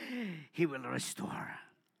 He will restore.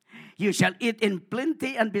 You shall eat in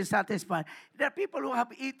plenty and be satisfied. There are people who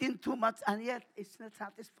have eaten too much and yet it's not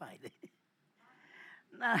satisfied.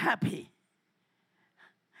 Not happy.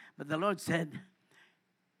 But the Lord said,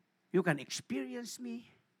 you can experience me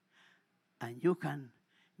and you can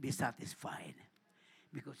be satisfied.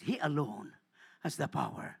 Because He alone has the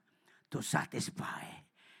power to satisfy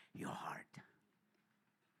your heart.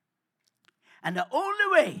 And the only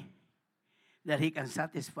way that He can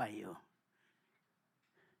satisfy you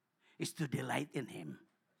is to delight in Him.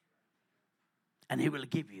 And He will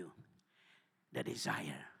give you the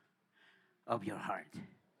desire of your heart.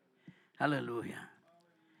 Hallelujah.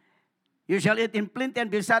 You shall eat in plenty and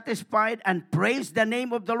be satisfied, and praise the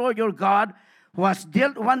name of the Lord your God, who has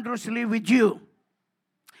dealt wondrously with you.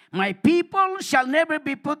 My people shall never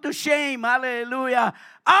be put to shame. Hallelujah.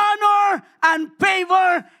 Honor and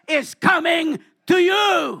favor is coming to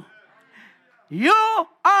you. You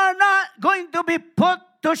are not going to be put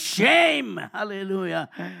to shame. Hallelujah.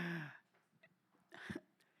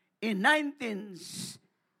 In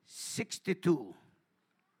 1962,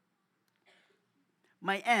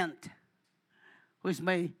 my aunt, who is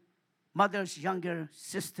my mother's younger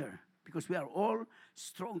sister, because we are all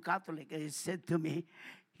strong Catholic, and said to me,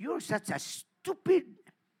 "You're such a stupid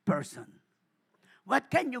person. What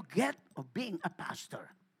can you get of being a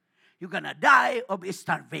pastor? You're going to die of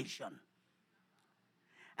starvation."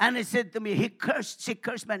 And he said to me, she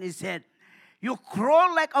cursed me, and he said, "You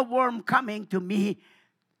crawl like a worm coming to me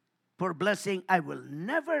for blessing. I will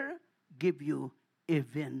never give you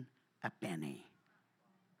even a penny."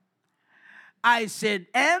 I said,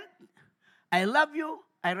 "Aunt, I love you,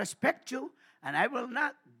 I respect you, and I will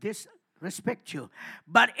not disrespect you.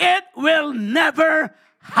 But it will never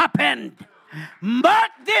happen.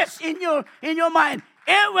 Mark this in your mind.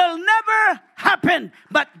 It will never happen.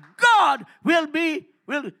 But God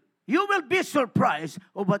you will be surprised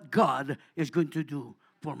of what God is going to do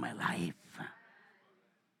for my life."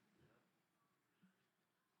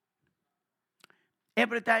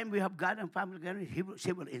 Every time we have God and family gathering,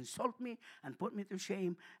 she will insult me and put me to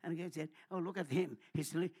shame. And he said, "Oh, look at him.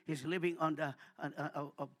 He's living on the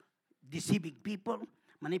deceiving people,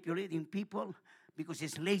 manipulating people because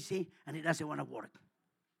he's lazy and he doesn't want to work."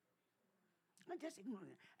 I just ignore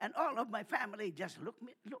it. And all of my family just look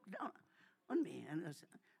down on me. And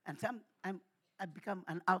I've become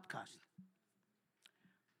an outcast.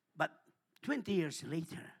 But 20 years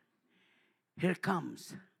later, here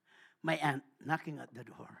comes my aunt knocking at the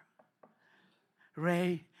door.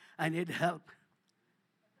 "Ray, I need help.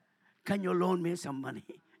 Can you loan me some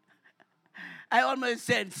money?" I almost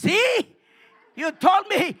said, "See? You told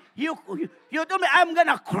me I'm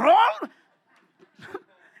gonna crawl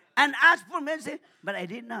and ask for mercy." But I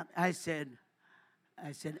did not. I said,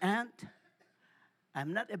 "Aunt,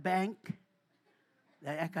 I'm not a bank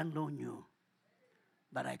that I can loan you,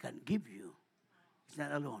 but I can give you. It's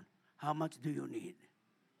not a loan. How much do you need?"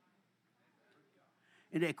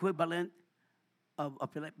 And the equivalent of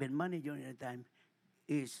Philippine money during that time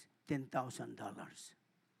is $10,000.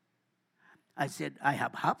 I said, "I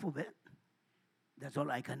have half of it. That's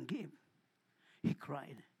all I can give." He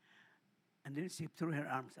cried. And then she threw her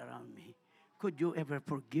arms around me. "Could you ever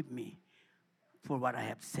forgive me for what I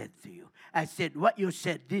have said to you?" I said, "What you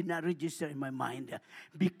said did not register in my mind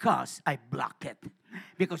because I block it.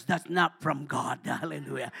 Because that's not from God."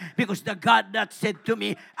 Hallelujah. Because the God that said to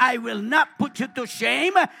me, "I will not put you to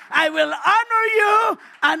shame. I will honor you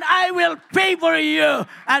and I will favor you.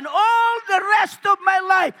 And all the rest of my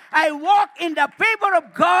life, I walk in the favor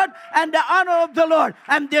of God and the honor of the Lord.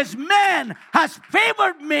 And this man has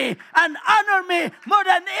favored me and honored me more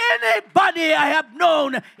than anybody I have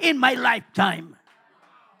known in my lifetime."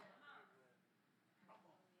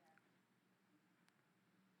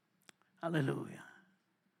 Hallelujah.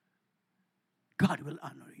 God will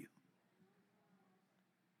honor you.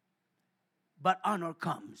 But honor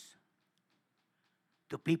comes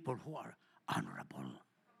to people who are honorable.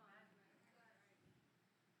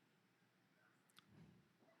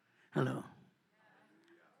 Hello.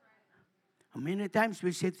 Many times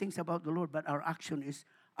we say things about the Lord, but our action is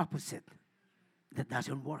opposite. That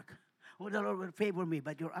doesn't work. "Oh, the Lord will favor me,"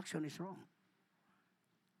 but your action is wrong.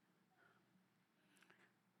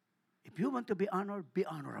 If you want to be honored, be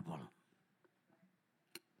honorable.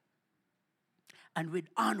 And with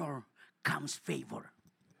honor comes favor.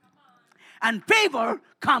 And favor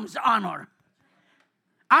comes honor.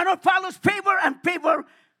 Honor follows favor, and favor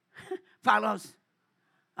follows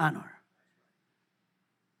honor.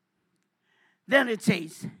 Then it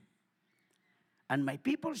says, "And my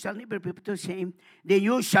people shall never be put to shame. Then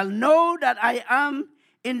you shall know that I am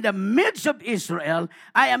in the midst of Israel.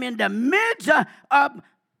 I am in the midst of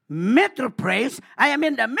Metropraise. I am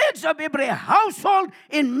in the midst of every household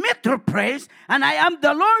in Metropraise, and I am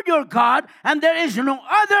the Lord your God, and there is no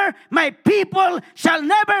other. My people shall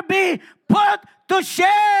never be put to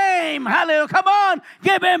shame." Hallelujah. Come on,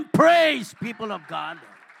 give him praise, people of God.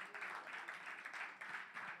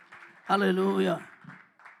 Hallelujah.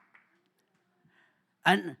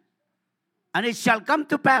 And it shall come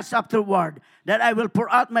to pass afterward that I will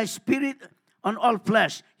pour out my spirit on all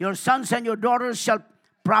flesh. Your sons and your daughters shall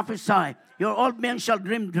prophesy. Your old men shall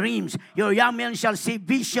dream dreams. Your young men shall see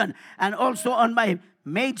vision. And also on my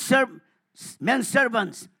men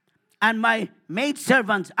servants and my maid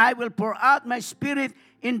servants, I will pour out my spirit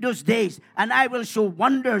in those days. And I will show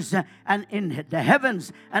wonders and in the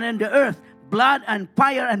heavens and in the earth, blood and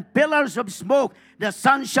fire and pillars of smoke. The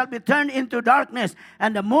sun shall be turned into darkness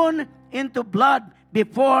and the moon into blood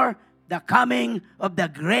before the coming of the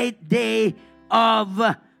great day of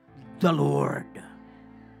the Lord.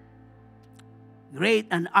 Great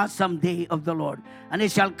and awesome day of the Lord. And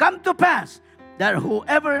it shall come to pass that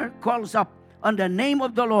whoever calls up on the name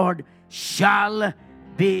of the Lord shall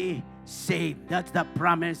be saved. That's the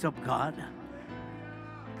promise of God.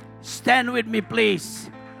 Stand with me,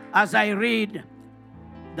 please, as I read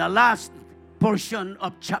the last portion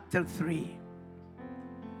of chapter 3.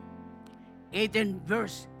 18th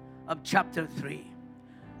verse of chapter 3.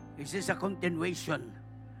 This is a continuation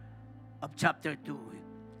of chapter 2.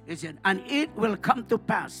 It said, and it will come to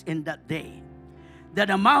pass in that day that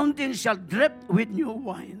the mountains shall drip with new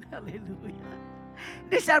wine. Hallelujah.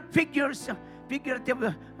 These are figures of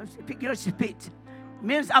speech.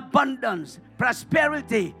 Means abundance,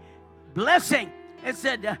 prosperity, blessing. It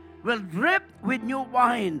said, will drip with new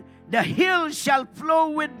wine. The hills shall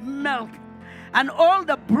flow with milk, and all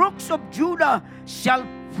the brooks of Judah shall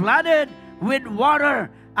flooded with water,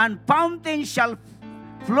 and fountains shall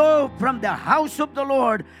flow from the house of the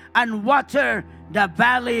Lord and water the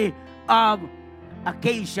valley of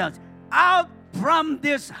acacias. Out from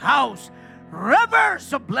this house,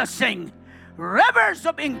 rivers of blessing, rivers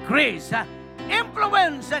of increase,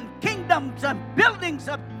 influence and kingdoms and buildings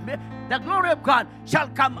of the glory of God shall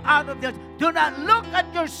come out of this. Do not look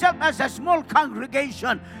at yourself as a small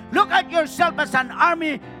congregation. Look at yourself as an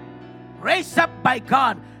army raised up by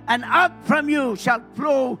God, and out from you shall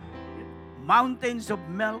flow mountains of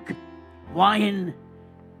milk, wine.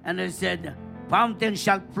 And it said, fountains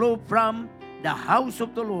shall flow from the house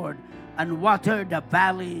of the Lord and water the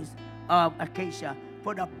valleys of acacia.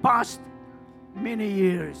 For the past many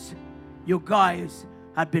years, you guys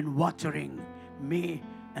have been watering me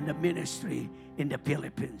and the ministry in the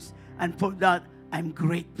Philippines. And for that, I'm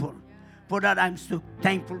grateful. For that, I'm so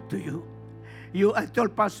thankful to you. I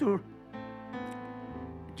told Pastor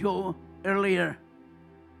Joe earlier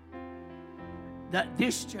that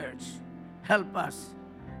this church helped us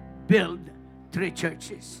build 3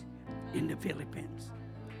 churches in the Philippines.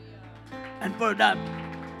 And for that,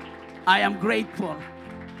 I am grateful.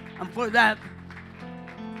 And for that,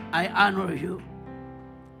 I honor you.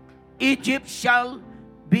 Egypt shall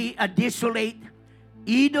be a desolate,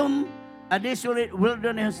 Edom a desolate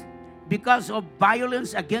wilderness, because of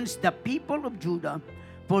violence against the people of Judah,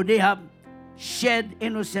 for they have shed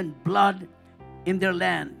innocent blood in their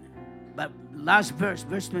land. But last verse,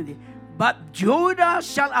 verse 20. But Judah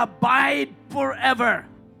shall abide forever.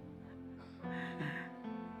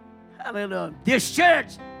 Hallelujah. This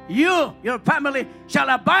church, you, your family, shall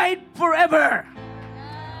abide forever.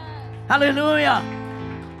 Hallelujah.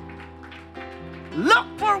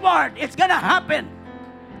 Look forward. It's going to happen.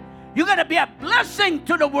 You're going to be a blessing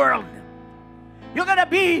to the world. You're going to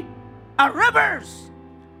be a rivers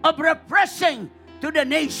of refreshing to the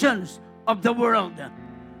nations of the world.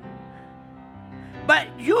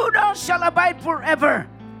 But Judah shall abide forever,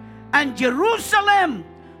 and Jerusalem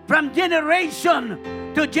from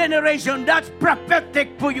generation to generation. That's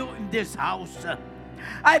prophetic for you in this house.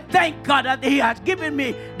 I thank God that He has given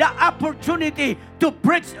me the opportunity to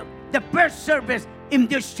preach the first service in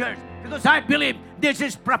this church, because I believe this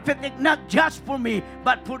is prophetic not just for me,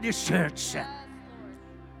 but for this church.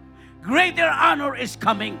 Greater honor is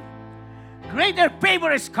coming. Greater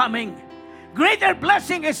favor is coming. Greater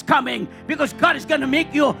blessing is coming, because God is going to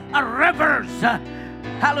make you a rivers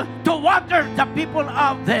to water the people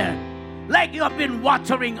out there, like you have been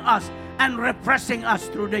watering us and refreshing us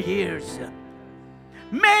through the years.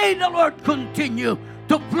 May the Lord continue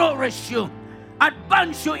to flourish you,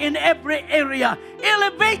 advance you in every area,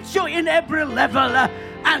 elevate you in every level,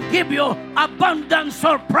 and give you abundant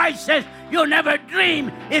surprises you never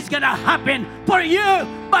dream is going to happen for you,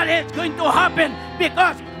 but it's going to happen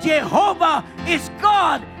because Jehovah is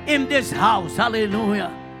God in this house. Hallelujah.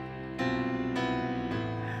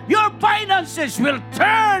 Your finances will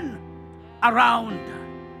turn around.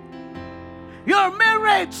 Your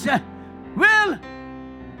marriage will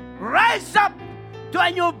rise up to a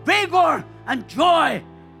new vigor and joy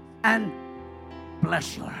and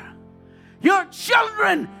pleasure. Your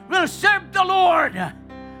children will serve the Lord,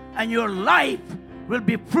 and your life will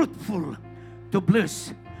be fruitful to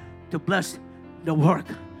bless the work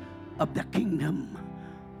of the kingdom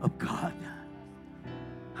of God.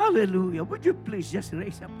 Hallelujah. Would you please just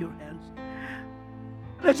raise up your hands?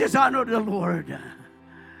 Let's just honor the Lord.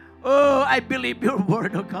 Oh, I believe your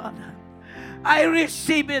word, oh God. I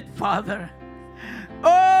receive it, Father.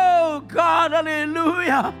 Oh, God,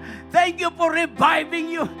 hallelujah. Thank you for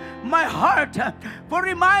reviving my heart, for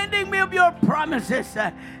reminding me of your promises,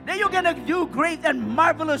 that you're going to do great and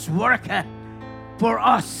marvelous work for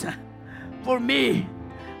us, for me,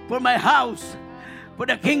 for my house, for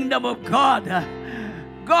the kingdom of God.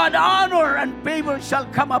 God, honor and favor shall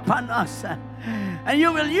come upon us, and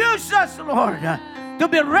you will use us, Lord, to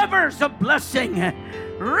be rivers of blessing,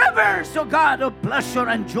 rivers, oh God, of pleasure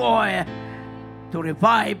and joy to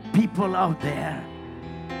revive people out there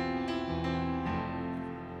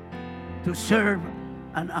to serve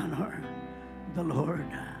and honor the Lord.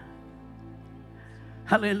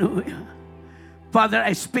 Hallelujah. Father,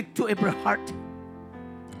 I speak to every heart.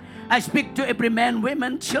 I speak to every man,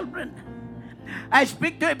 women, children. I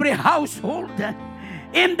speak to every household.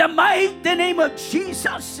 In the mighty name of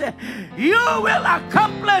Jesus, you will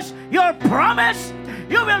accomplish your promise.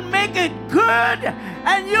 You will make it good,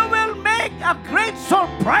 and you will make a great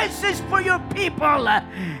surprises for your people.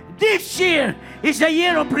 This year is a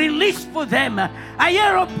year of release for them, a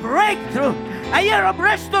year of breakthrough, a year of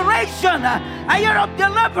restoration, a year of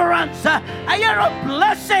deliverance, a year of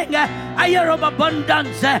blessing, a year of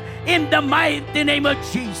abundance, in the mighty name of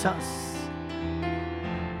Jesus.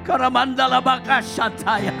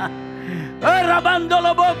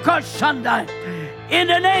 In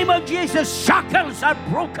the name of Jesus, shackles are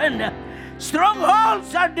broken,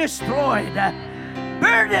 strongholds are destroyed,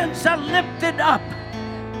 burdens are lifted up.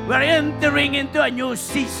 We're entering into a new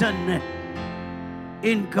season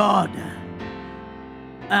in God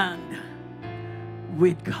and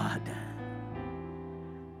with God.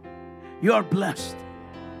 You're blessed.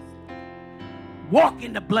 Walk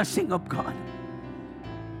in the blessing of God.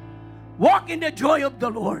 Walk in the joy of the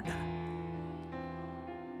Lord.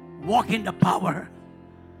 Walk in the power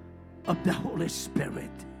of the Holy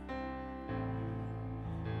Spirit.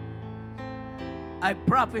 I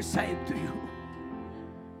prophesy to you,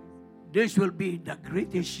 this will be the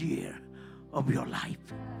greatest year of your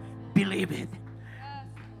life. Believe it.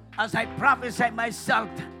 As I prophesied myself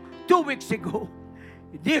 2 weeks ago,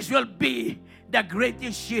 this will be the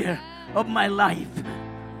greatest year of my life.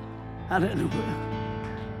 Hallelujah.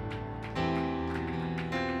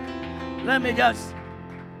 Let me just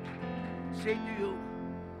say to you,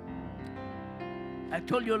 I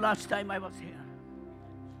told you last time I was here,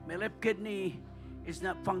 my left kidney is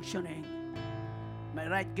not functioning. My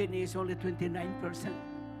right kidney is only 29%.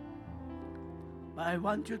 But I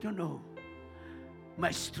want you to know,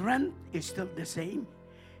 my strength is still the same.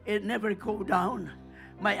 It never go down.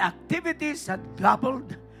 My activities have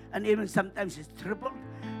doubled, and even sometimes it's tripled.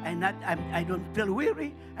 I don't feel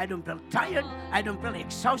weary. I don't feel tired. I don't feel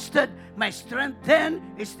exhausted. My strength then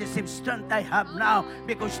is the same strength I have now,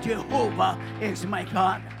 because Jehovah is my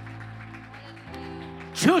God.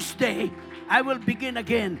 Tuesday, I will begin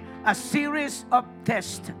again a series of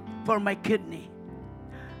tests for my kidney.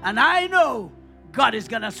 And I know God is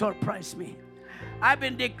going to surprise me. I've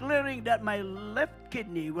been declaring that my left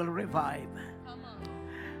kidney will revive.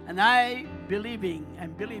 And I'm believing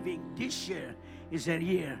this year is a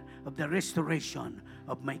year of the restoration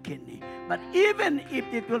of my kidney. But even if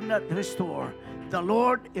it will not restore, the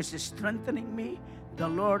Lord is strengthening me. The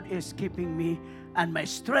Lord is keeping me. And my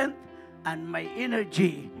strength and my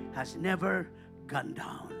energy has never gone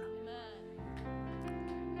down.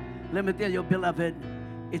 Let me tell you, beloved,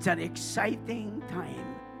 it's an exciting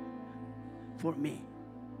time for me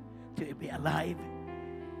to be alive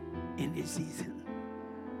in this season.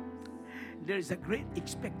 There's a great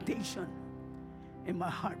expectation in my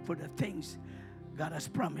heart for the things God has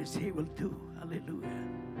promised He will do. Hallelujah.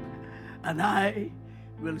 And I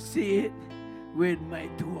will see it with my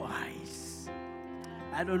 2 eyes.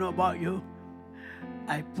 I don't know about you.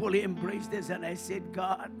 I fully embrace this, and I said,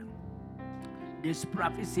 God, this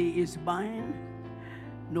prophecy is mine.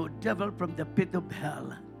 No devil from the pit of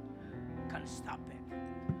hell can stop it.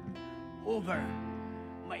 Over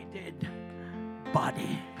my dead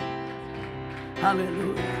body.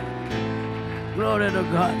 Hallelujah. Glory to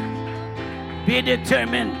God. Be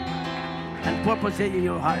determined and purpose in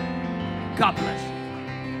your heart. God bless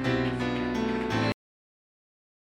you.